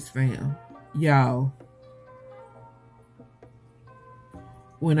the Fritz fam. Y'all,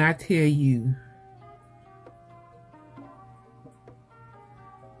 when I tell you,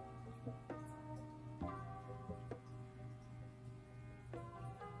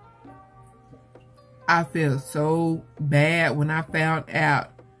 I felt so bad when I found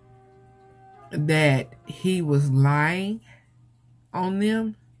out that he was lying on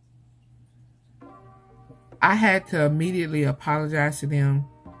them. I had to immediately apologize to them,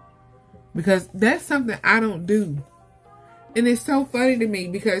 because that's something I don't do. And it's so funny to me,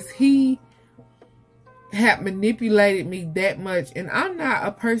 because he had manipulated me that much, and I'm not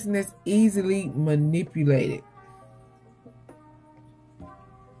a person that's easily manipulated.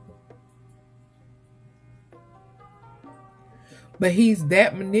 But he's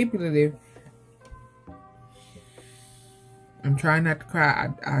that manipulative. I'm trying not to cry.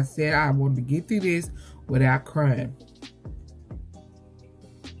 I said I wanted to get through this without crying.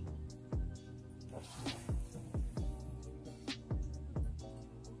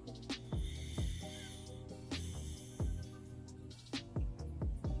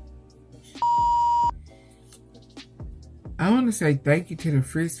 I want to say thank you to the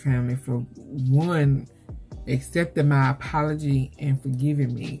Fritz family for, one, accepting my apology and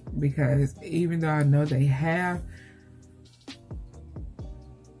forgiving me, because even though I know they have,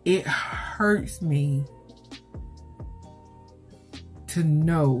 it hurts me to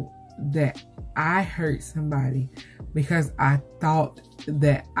know that I hurt somebody because I thought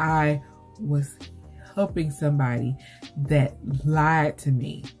that I was helping somebody that lied to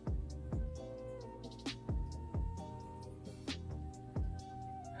me.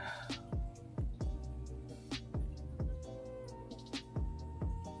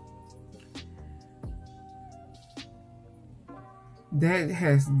 That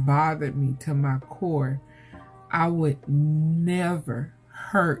has bothered me to my core. I would never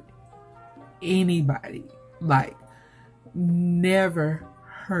hurt anybody. Like, never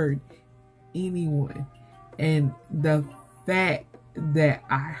hurt anyone. And the fact that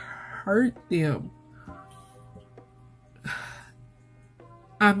I hurt them,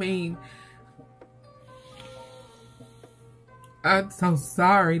 I mean, I'm so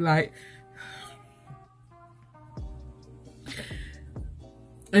sorry. Like,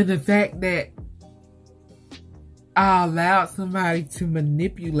 and the fact that I allowed somebody to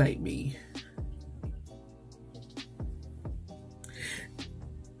manipulate me.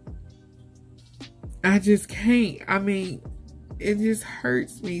 I just can't. I mean, it just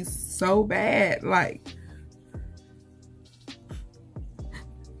hurts me so bad. Like,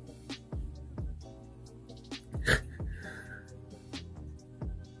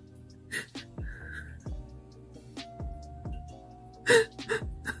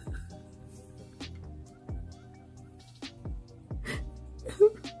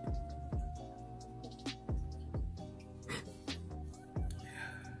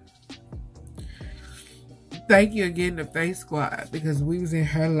 thank you again to Face Squad, because we was in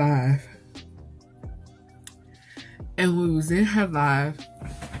her live. And we was in her live.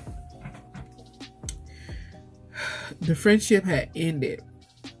 The friendship had ended.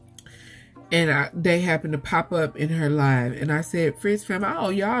 And they happened to pop up in her live. And I said, Fritz fam, I owe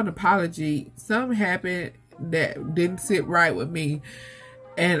y'all an apology. Something happened that didn't sit right with me.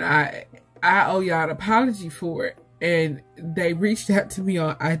 And I owe y'all an apology for it. And they reached out to me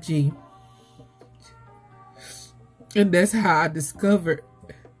on IG. And that's how I discovered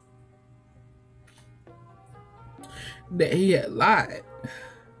that he had lied.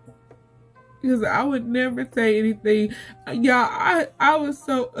 Because I would never say anything. Y'all, I was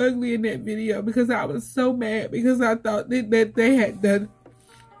so ugly in that video because I was so mad, because I thought that they had done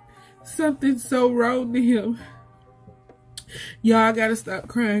something so wrong to him. Y'all, I gotta stop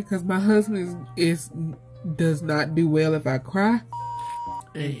crying because my husband does not do well if I cry.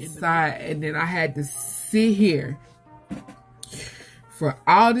 And then I had to sit here for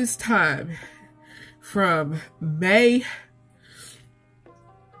all this time, from May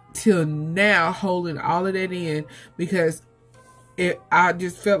till now, holding all of that in, because I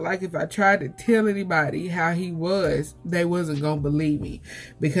just felt like if I tried to tell anybody how he was, they wasn't gonna believe me,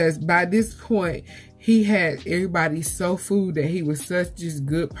 because by this point he had everybody so fooled that he was such just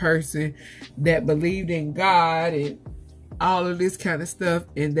good person that believed in God and all of this kind of stuff,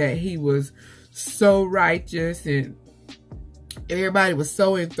 and that he was so righteous, and everybody was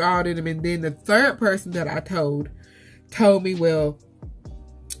so enthralled in him. And then the third person that I told me, well,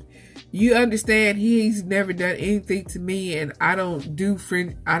 you understand, he's never done anything to me, and I don't do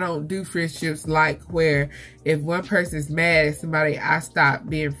friendships like where if one person's mad at somebody, I stop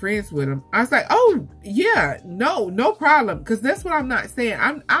being friends with them. I was like, oh yeah, no problem, because that's what I'm not saying.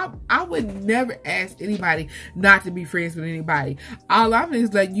 I would never ask anybody not to be friends with anybody. All I'm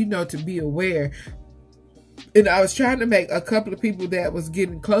is letting you know to be aware. And I was trying to make a couple of people that was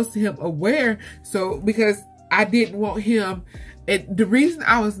getting close to him aware, so because I didn't want him. And the reason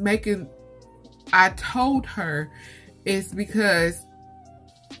I told her is because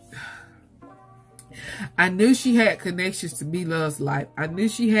I knew she had connections to Beloveslife. I knew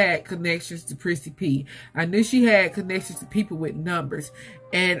she had connections to prissyP. I knew she had connections to people with numbers.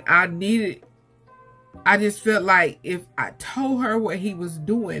 And I just felt like if I told her what he was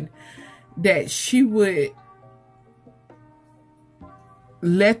doing, that she would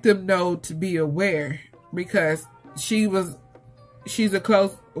let them know to be aware, because she's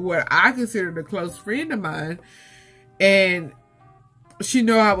what I consider a close friend of mine, and she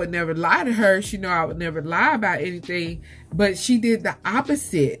know I would never lie to her. She know I would never lie about anything, but she did the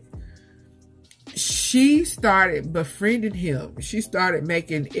opposite. She started befriending him. She started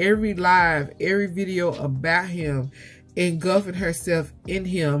making every live, every video about him, engulfing herself in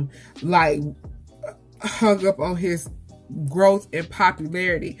him, like hung up on his growth and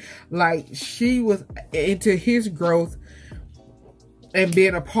popularity. Like she was into his growth and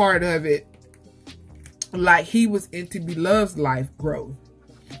being a part of it, like he was into Beloveslife growth.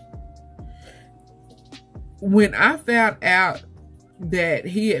 When I found out that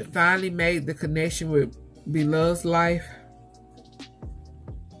he had finally made the connection with Beloveslife,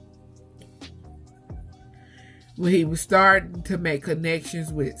 when he was starting to make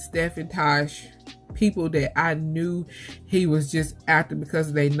connections with Steph&Tosh, people that I knew he was just after because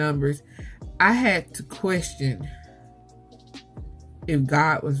of their numbers, I had to question if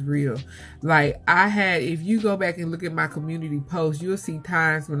God was real. Like, if you go back and look at my community posts, you'll see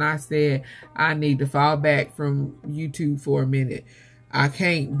times when I said I need to fall back from YouTube for a minute. I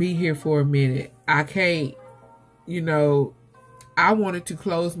can't be here for a minute. I can't, I wanted to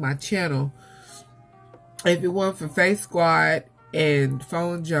close my channel. If it weren't for Face Squad and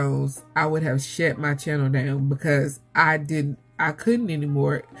Phone Jones, I would have shut my channel down because I couldn't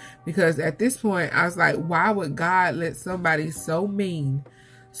anymore. Because at this point, I was like, why would God let somebody so mean,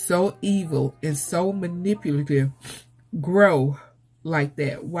 so evil, and so manipulative grow like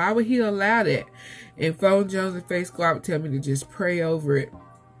that? Why would he allow that? And Phone Jones and Face Squad would tell me to just pray over it.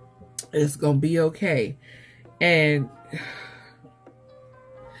 It's going to be okay. And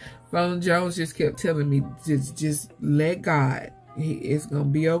Phone Jones just kept telling me, just let God. It's going to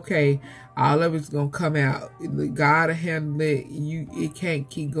be okay. All of it's going to come out. God will handle it. It can't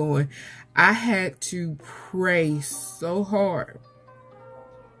keep going. I had to pray so hard.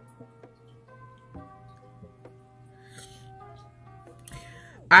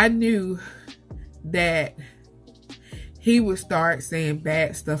 I knew that he would start saying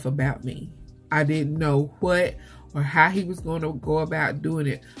bad stuff about me. I didn't know what or how he was going to go about doing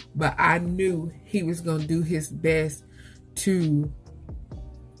it, but I knew he was going to do his best to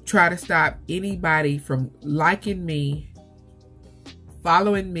try to stop anybody from liking me,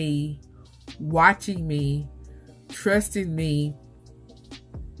 following me, watching me, trusting me,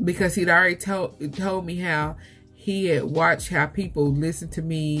 because he'd already told me how he had watched how people listen to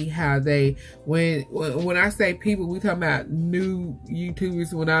me, how they, when I say people, we talking about new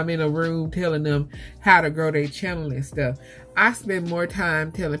YouTubers, when I'm in a room telling them how to grow their channel and stuff. I spend more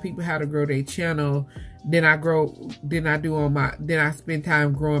time telling people how to grow their channel than I spend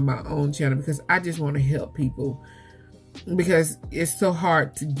time growing my own channel, because I just want to help people, because it's so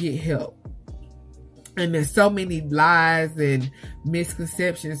hard to get help. And there's so many lies and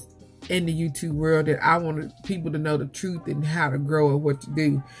misconceptions in the YouTube world that I wanted people to know the truth and how to grow and what to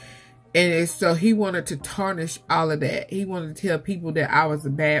do. And so he wanted to tarnish all of that. He wanted to tell people that I was a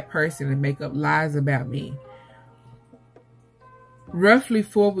bad person and make up lies about me. Roughly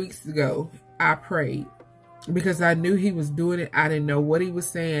 4 weeks ago, I prayed because I knew he was doing it. I didn't know what he was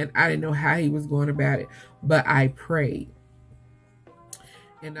saying. I didn't know how he was going about it, but I prayed.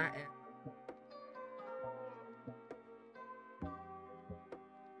 And I asked,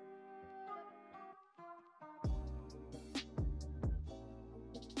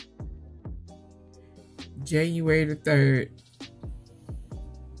 January the 3rd,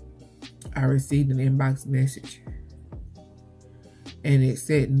 I received an inbox message, and it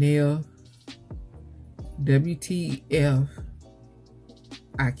said, Nele, WTF,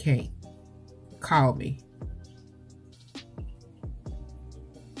 I can't. Call me.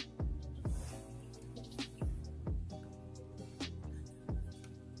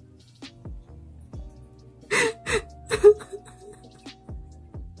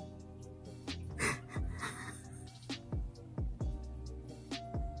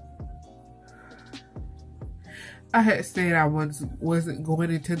 I had said I wasn't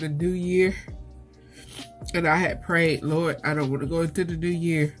going into the new year, and I had prayed, Lord, I don't want to go into the new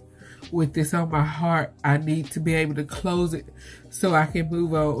year with this on my heart. I need to be able to close it so I can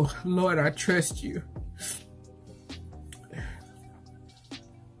move on. Lord, I trust you.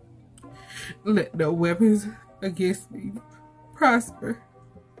 Let no weapons against me prosper.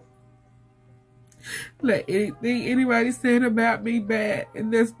 Let anything anybody said about me bad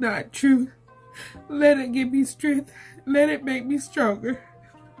and that's not true, let it give me strength. Let it make me stronger.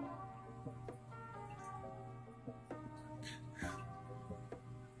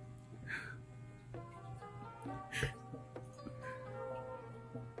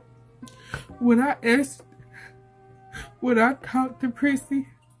 When I talked to Prissy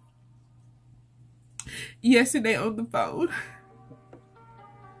yesterday on the phone,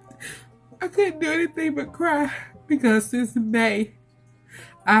 I couldn't do anything but cry, because since May,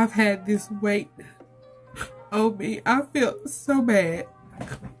 I've had this weight on me. I felt so bad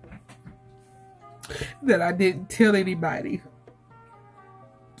that I didn't tell anybody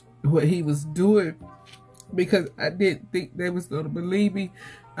what he was doing, because I didn't think they was going to believe me.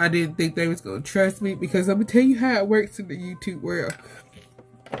 I didn't think they was going to trust me, because I'm going to tell you how it works in the YouTube world.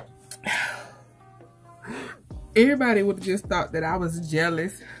 Everybody would have just thought that I was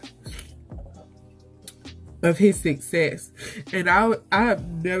jealous of his success. And I have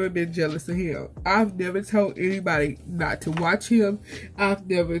never been jealous of him. I've never told anybody not to watch him. I've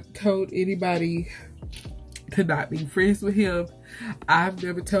never told anybody to not be friends with him. I've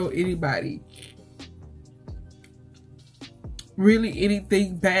never told anybody really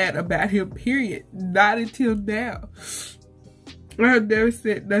anything bad about him, period. Not until now. I've never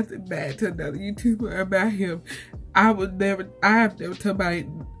said nothing bad to another YouTuber about him. I have never told somebody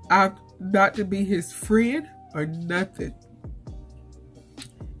not to be his friend or nothing.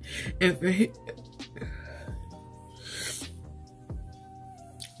 And for him,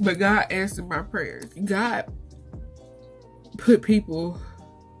 but God answered my prayers. God put people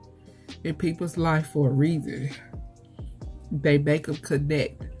in people's life for a reason. They make them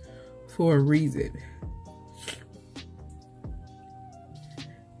connect for a reason.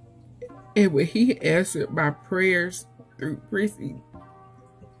 And when he answered my prayers through Prissy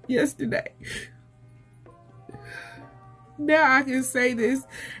yesterday, now I can say this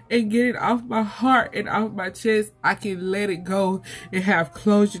and get it off my heart and off my chest. I can let it go and have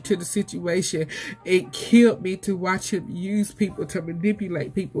closure to the situation. It killed me to watch him use people to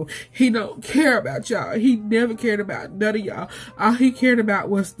manipulate people. He don't care about y'all. He never cared about none of y'all. All he cared about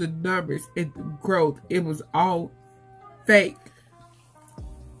was the numbers and the growth. It was all fake.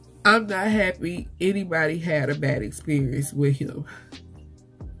 I'm not happy anybody had a bad experience with him.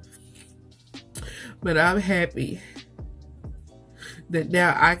 But I'm happy that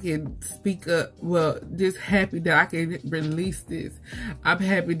now I can speak up. Well, just happy that I can release this. I'm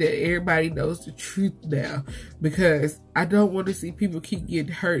happy that everybody knows the truth now, because I don't want to see people keep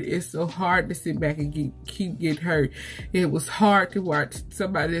getting hurt. It's so hard to sit back and keep getting hurt. It was hard to watch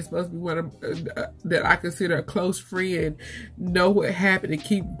somebody that's supposed to be one of that I consider a close friend know what happened and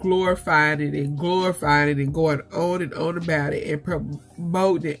keep glorifying it and going on and on about it and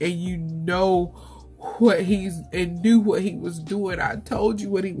promoting it, and you know what knew what he was doing. I told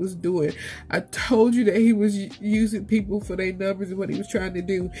you what he was doing. I told you that he was using people for their numbers and what he was trying to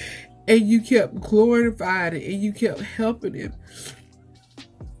do, and you kept glorifying it and you kept helping him.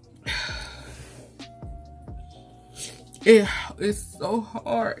 It's so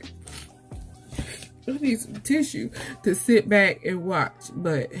hard. I need some tissue to sit back and watch,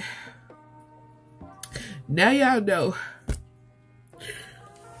 but now y'all know.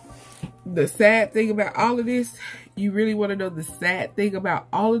 The sad thing about all of this, you really want to know the sad thing about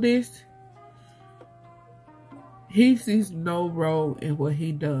all of this? He sees no wrong in what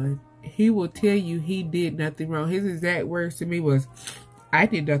he done. He will tell you he did nothing wrong. His exact words to me was, I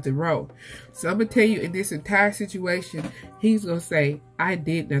did nothing wrong. So I'm going to tell you, in this entire situation, he's going to say, I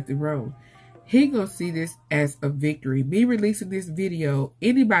did nothing wrong. He going to see this as a victory. Me releasing this video,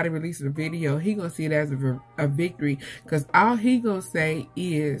 anybody releasing a video, he going to see it as a victory. Because all he going to say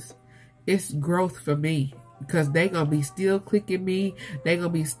is, it's growth for me, because they gonna be still clicking me, they gonna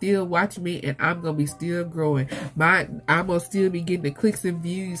be still watching me, and I'm gonna be still growing. I'm gonna still be getting the clicks and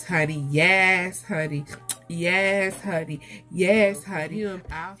views, honey. Yes, honey. Yes, honey. Yes, honey.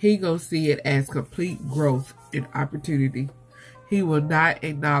 He gonna see it as complete growth and opportunity. He will not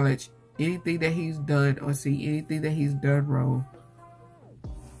acknowledge anything that he's done or see anything that he's done wrong.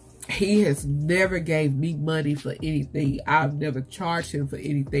 He has never gave me money for anything. I've never charged him for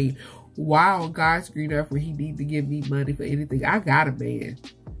anything. Why on God's green earth would he need to give me money for anything? I got a man.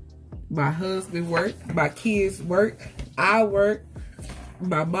 My husband work. My kids work. I work.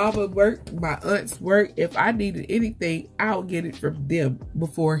 My mama work. My aunts work. If I needed anything, I'll get it from them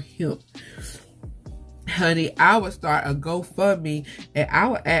before him. Honey, I would start a GoFundMe and I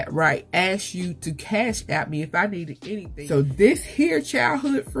would ask you to cash at me if I needed anything. So this here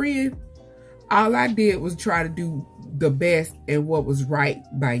childhood friend, all I did was try to do the best and what was right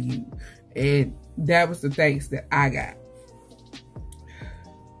by you. And that was the thanks that I got.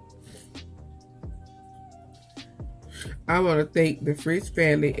 I want to thank the Fritz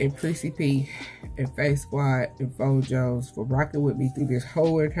family and prissyP and Face Squad and Phone Jones for rocking with me through this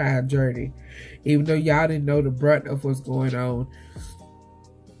whole entire journey. Even though y'all didn't know the brunt of what's going on.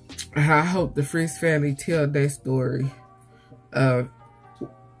 I hope the Fritz family tell their story of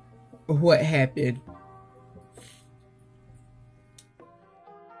what happened. I'm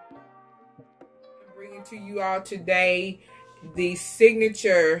bringing to you all today the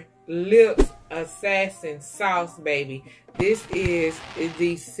signature Llips Assassin sauce, baby. This is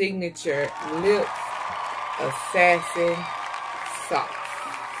the signature Llips Assassin sauce.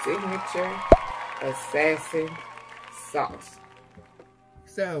 Signature Assassin sauce.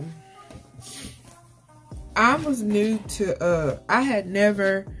 So I was new to I had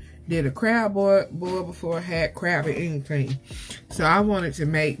never did a crab boil before, had crab or anything. So I wanted to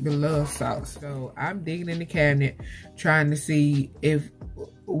make the love sauce. So I'm digging in the cabinet trying to see if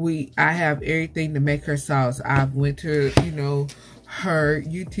I have everything to make her sauce. I went to, you know, her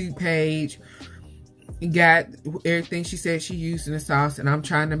YouTube page, got everything she said she used in the sauce, and I'm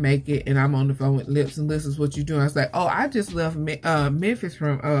trying to make it, and I'm on the phone with Lips, and this is what you're doing. I was like, oh, I just left Memphis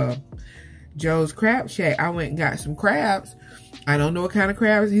from Joe's Crab Shack. I went and got some crabs. I don't know what kind of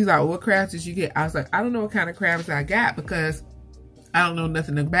crabs. He's like, what crabs did you get? I was like, I don't know what kind of crabs I got because I don't know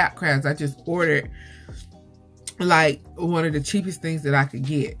nothing about crabs. I just ordered like one of the cheapest things that I could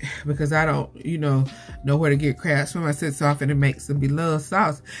get because I don't, you know where to get crabs from. I said, so I'm finna make some beloved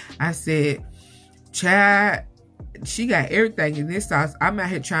sauce. I said, Chad, she got everything in this sauce. I'm out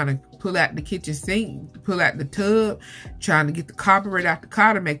here trying to pull out the kitchen sink, pull out the tub, trying to get the carburetor out the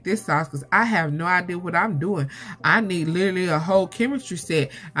car to make this sauce because I have no idea what I'm doing. I need literally a whole chemistry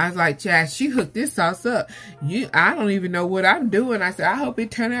set. I was like, Chad, she hooked this sauce up. I don't even know what I'm doing. I said, I hope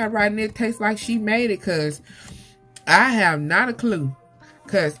it turned out right and it tastes like she made it because I have not a clue.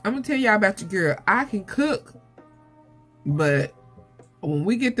 Because I'm going to tell y'all about your girl. I can cook, but when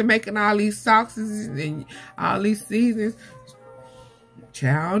we get to making all these sauces and all these seasons,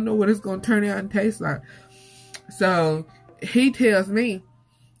 child, I don't know what it's going to turn out and taste like. So he tells me,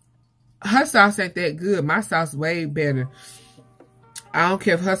 her sauce ain't that good. My sauce is way better. I don't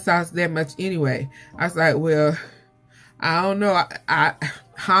care if her sauce is that much anyway. I was like, well, I don't know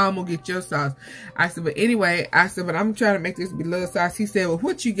how I'm going to get your sauce. I said, but anyway, but I'm trying to make this beloved sauce. He said, well,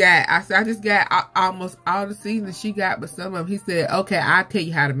 what you got? I said, I just got almost all the seasons she got, but some of them. He said, okay, I'll tell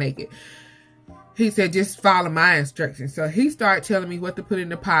you how to make it. He said, just follow my instructions. So he started telling me what to put in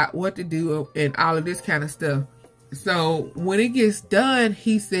the pot, what to do, and all of this kind of stuff. So when it gets done,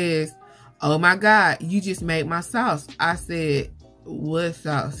 he says, oh my God, you just made my sauce. I said, what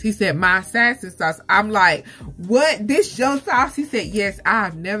sauce? He said, my assassin sauce. I'm like, what? This your sauce? He said, yes,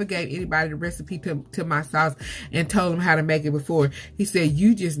 I've never gave anybody the recipe to my sauce and told them how to make it before. He said,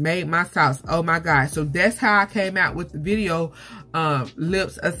 you just made my sauce. Oh my God. So that's how I came out with the video,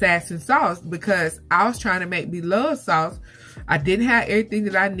 Lips Assassin Sauce, because I was trying to make beloved sauce. I didn't have everything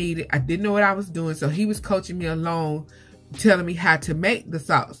that I needed. I didn't know what I was doing. So he was coaching me along, telling me how to make the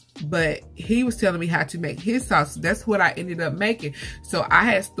sauce, but he was telling me how to make his sauce. That's what I ended up making. So I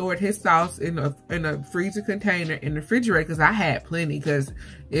had stored his sauce in a freezer container in the refrigerator because I had plenty, because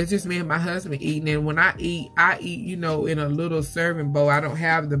it's just me and my husband eating. And when I eat, you know, in a little serving bowl. I don't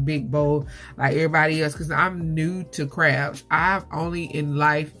have the big bowl like everybody else because I'm new to crabs. I've only in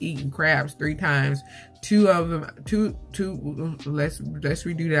life eaten crabs 3 times. Two of them, let's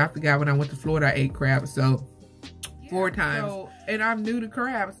redo that. I forgot when I went to Florida, I ate crabs. So 4 times. So, and I'm new to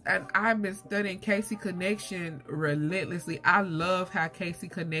crabs, and I've been studying KC Connection relentlessly. I love how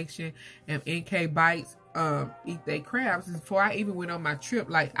KC Connection and NK Bites eat their crabs. Before I even went on my trip,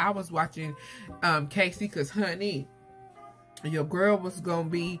 like I was watching KC because, honey, your girl was gonna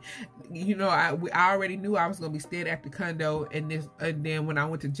be, you know, I already knew I was gonna be staying at the condo, and then when I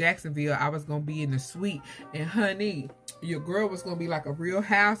went to Jacksonville, I was gonna be in the suite. And honey, your girl was gonna be like a real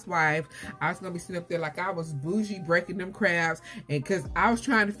housewife. I was gonna be sitting up there like I was bougie, breaking them crabs, and because I was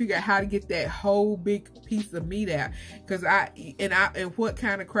trying to figure out how to get that whole big piece of meat out, because and what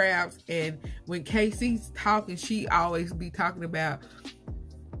kind of crabs. And when Casey's talking, she always be talking about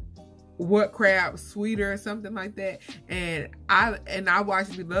what crab sweeter or something like that, and I watch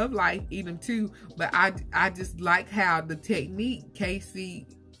Beloveslife eat them too, but I just like how the technique KC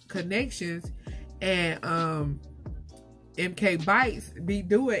Connections and MK Bites be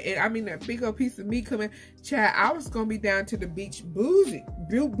doing. And I mean, that big old piece of meat coming, child, I was gonna be down to the beach bougie,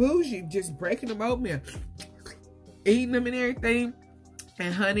 just breaking them open, eating them and everything.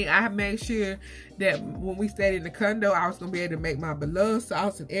 And honey, I made sure that when we stayed in the condo, I was going to be able to make my beloved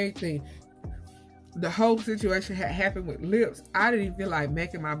sauce and everything. The whole situation had happened with Lips. I didn't even feel like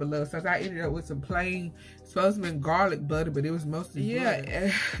making my beloved sauce. I ended up with some plain, supposed to be garlic butter, but it was mostly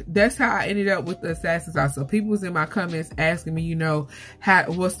butter. That's how I ended up with the assassin sauce. So people was in my comments asking me, you know,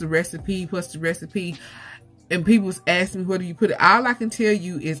 what's the recipe? And people was asking me, where do you put it? All I can tell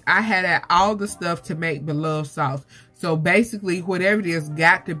you is I had all the stuff to make beloved sauce. So basically, whatever it is,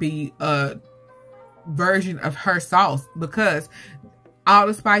 got to be a version of her sauce, because all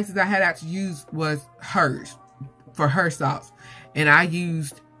the spices I had to use was hers for her sauce. And I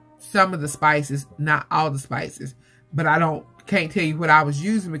used some of the spices, not all the spices. But I can't tell you what I was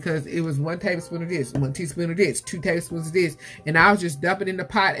using, because it was 1 tablespoon of this, 1 teaspoon of this, 2 tablespoons of this. And I was just dumping in the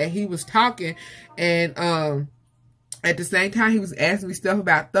pot, and he was talking, and At the same time, he was asking me stuff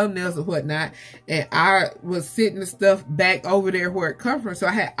about thumbnails and whatnot, and I was sitting the stuff back over there where it come from. So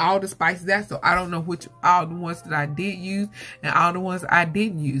I had all the spices out. So I don't know which all the ones that I did use and all the ones I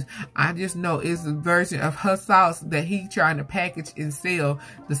didn't use. I just know it's a version of her sauce that he trying to package and sell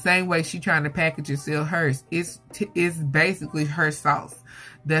the same way she trying to package and sell hers. It's basically her sauce.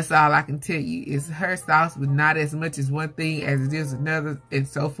 That's all I can tell you. It's her sauce, but not as much as one thing as it is another, and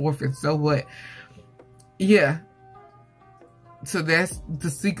so forth and so what. Yeah. So that's the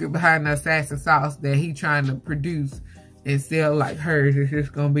secret behind the assassin sauce that he trying to produce and sell like hers. It's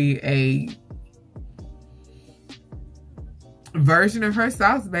just going to be a version of her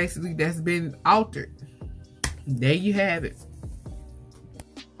sauce, basically, that's been altered. There you have it.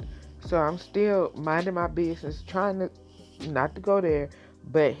 So I'm still minding my business, trying to not to go there,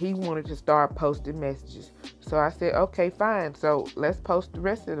 but he wanted to start posting messages. So I said, okay, fine. So let's post the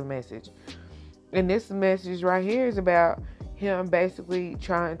rest of the message. And this message right here is about him basically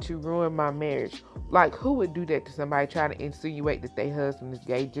trying to ruin my marriage. Like, who would do that to somebody trying to insinuate that their husband is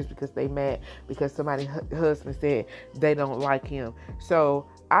gay just because they mad because somebody's husband said they don't like him? So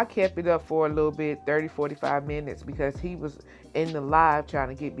I kept it up for a little bit, 30, 45 minutes, because he was in the live trying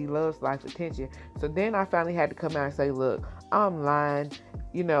to get Beloveslife attention. So then I finally had to come out and say, look, I'm lying.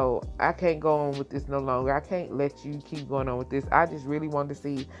 You know, I can't go on with this no longer. I can't let you keep going on with this. I just really wanted to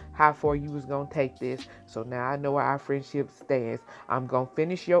see how far you was going to take this. So now I know where our friendship stands. I'm going to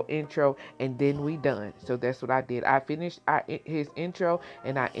finish your intro and then we done. So that's what I did. I finished his intro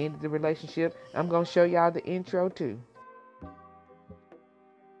and I ended the relationship. I'm going to show y'all the intro too.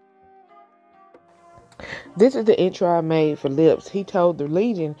 This is the intro I made for Llips. He told the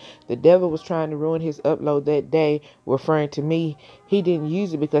Legion the devil was trying to ruin his upload that day, referring to me. He didn't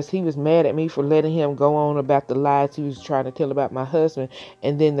use it because he was mad at me for letting him go on about the lies he was trying to tell about my husband,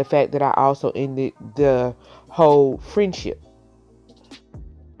 and then the fact that I also ended the whole friendship.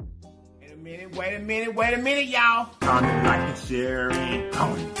 Wait a minute, y'all. Comment, like, and share, and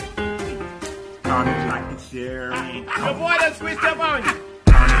comment. Comment, like, and share, and comment. Your boy done switched up on you.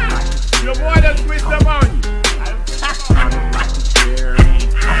 Your boy done switched up on you. Comment, like, and share,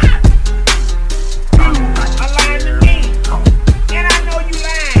 and comment. A lying to me. And I know you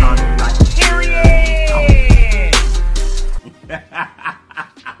lying. Period.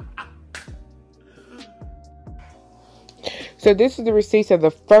 So this is the receipts of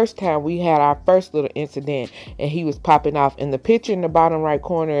the first time we had our first little incident and he was popping off. And the picture in the bottom right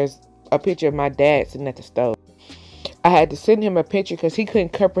corner is a picture of my dad sitting at the stove. I had to send him a picture because he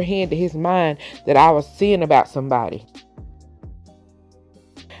couldn't comprehend in his mind that I was seeing about somebody.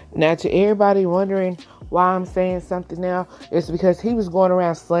 Now, to everybody wondering why I'm saying something now, it's because he was going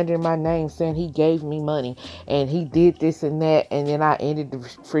around slandering my name, saying he gave me money and he did this and that, and then I ended the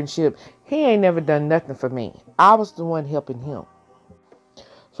friendship. He ain't never done nothing for me. I was the one helping him.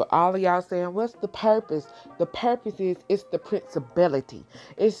 For all of y'all saying, what's the purpose? The purpose is, it's the principality.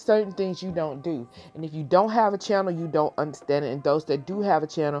 It's certain things you don't do. And if you don't have a channel, you don't understand it. And those that do have a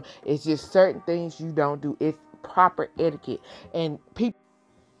channel, it's just certain things you don't do. It's proper etiquette. And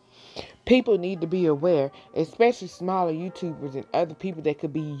people need to be aware, especially smaller YouTubers and other people that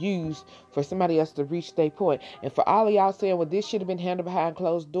could be used for somebody else to reach their point. And for all of y'all saying, well, this should have been handled behind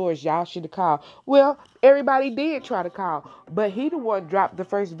closed doors, y'all should have called. Well, everybody did try to call, but he the one dropped the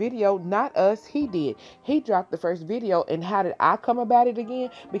first video, not us. He did. He dropped the first video, and how did I come about it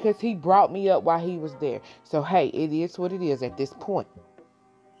again? Because he brought me up while he was there. So, hey, it is what it is at this point.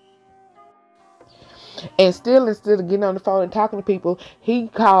 And still, instead of getting on the phone and talking to people, he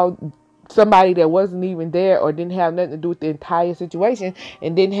called somebody that wasn't even there or didn't have nothing to do with the entire situation,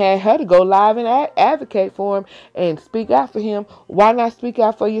 and then had her to go live and advocate for him and speak out for him. Why not speak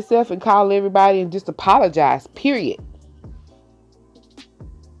out for yourself and call everybody and just apologize, period?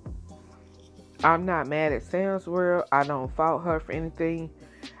 I'm not mad at Sam's World. I don't fault her for anything.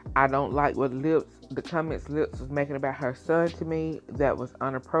 I don't like what the comments Llips was making about her son to me. That was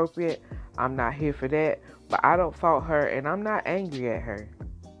inappropriate. I'm not here for that. But I don't fault her, and I'm not angry at her.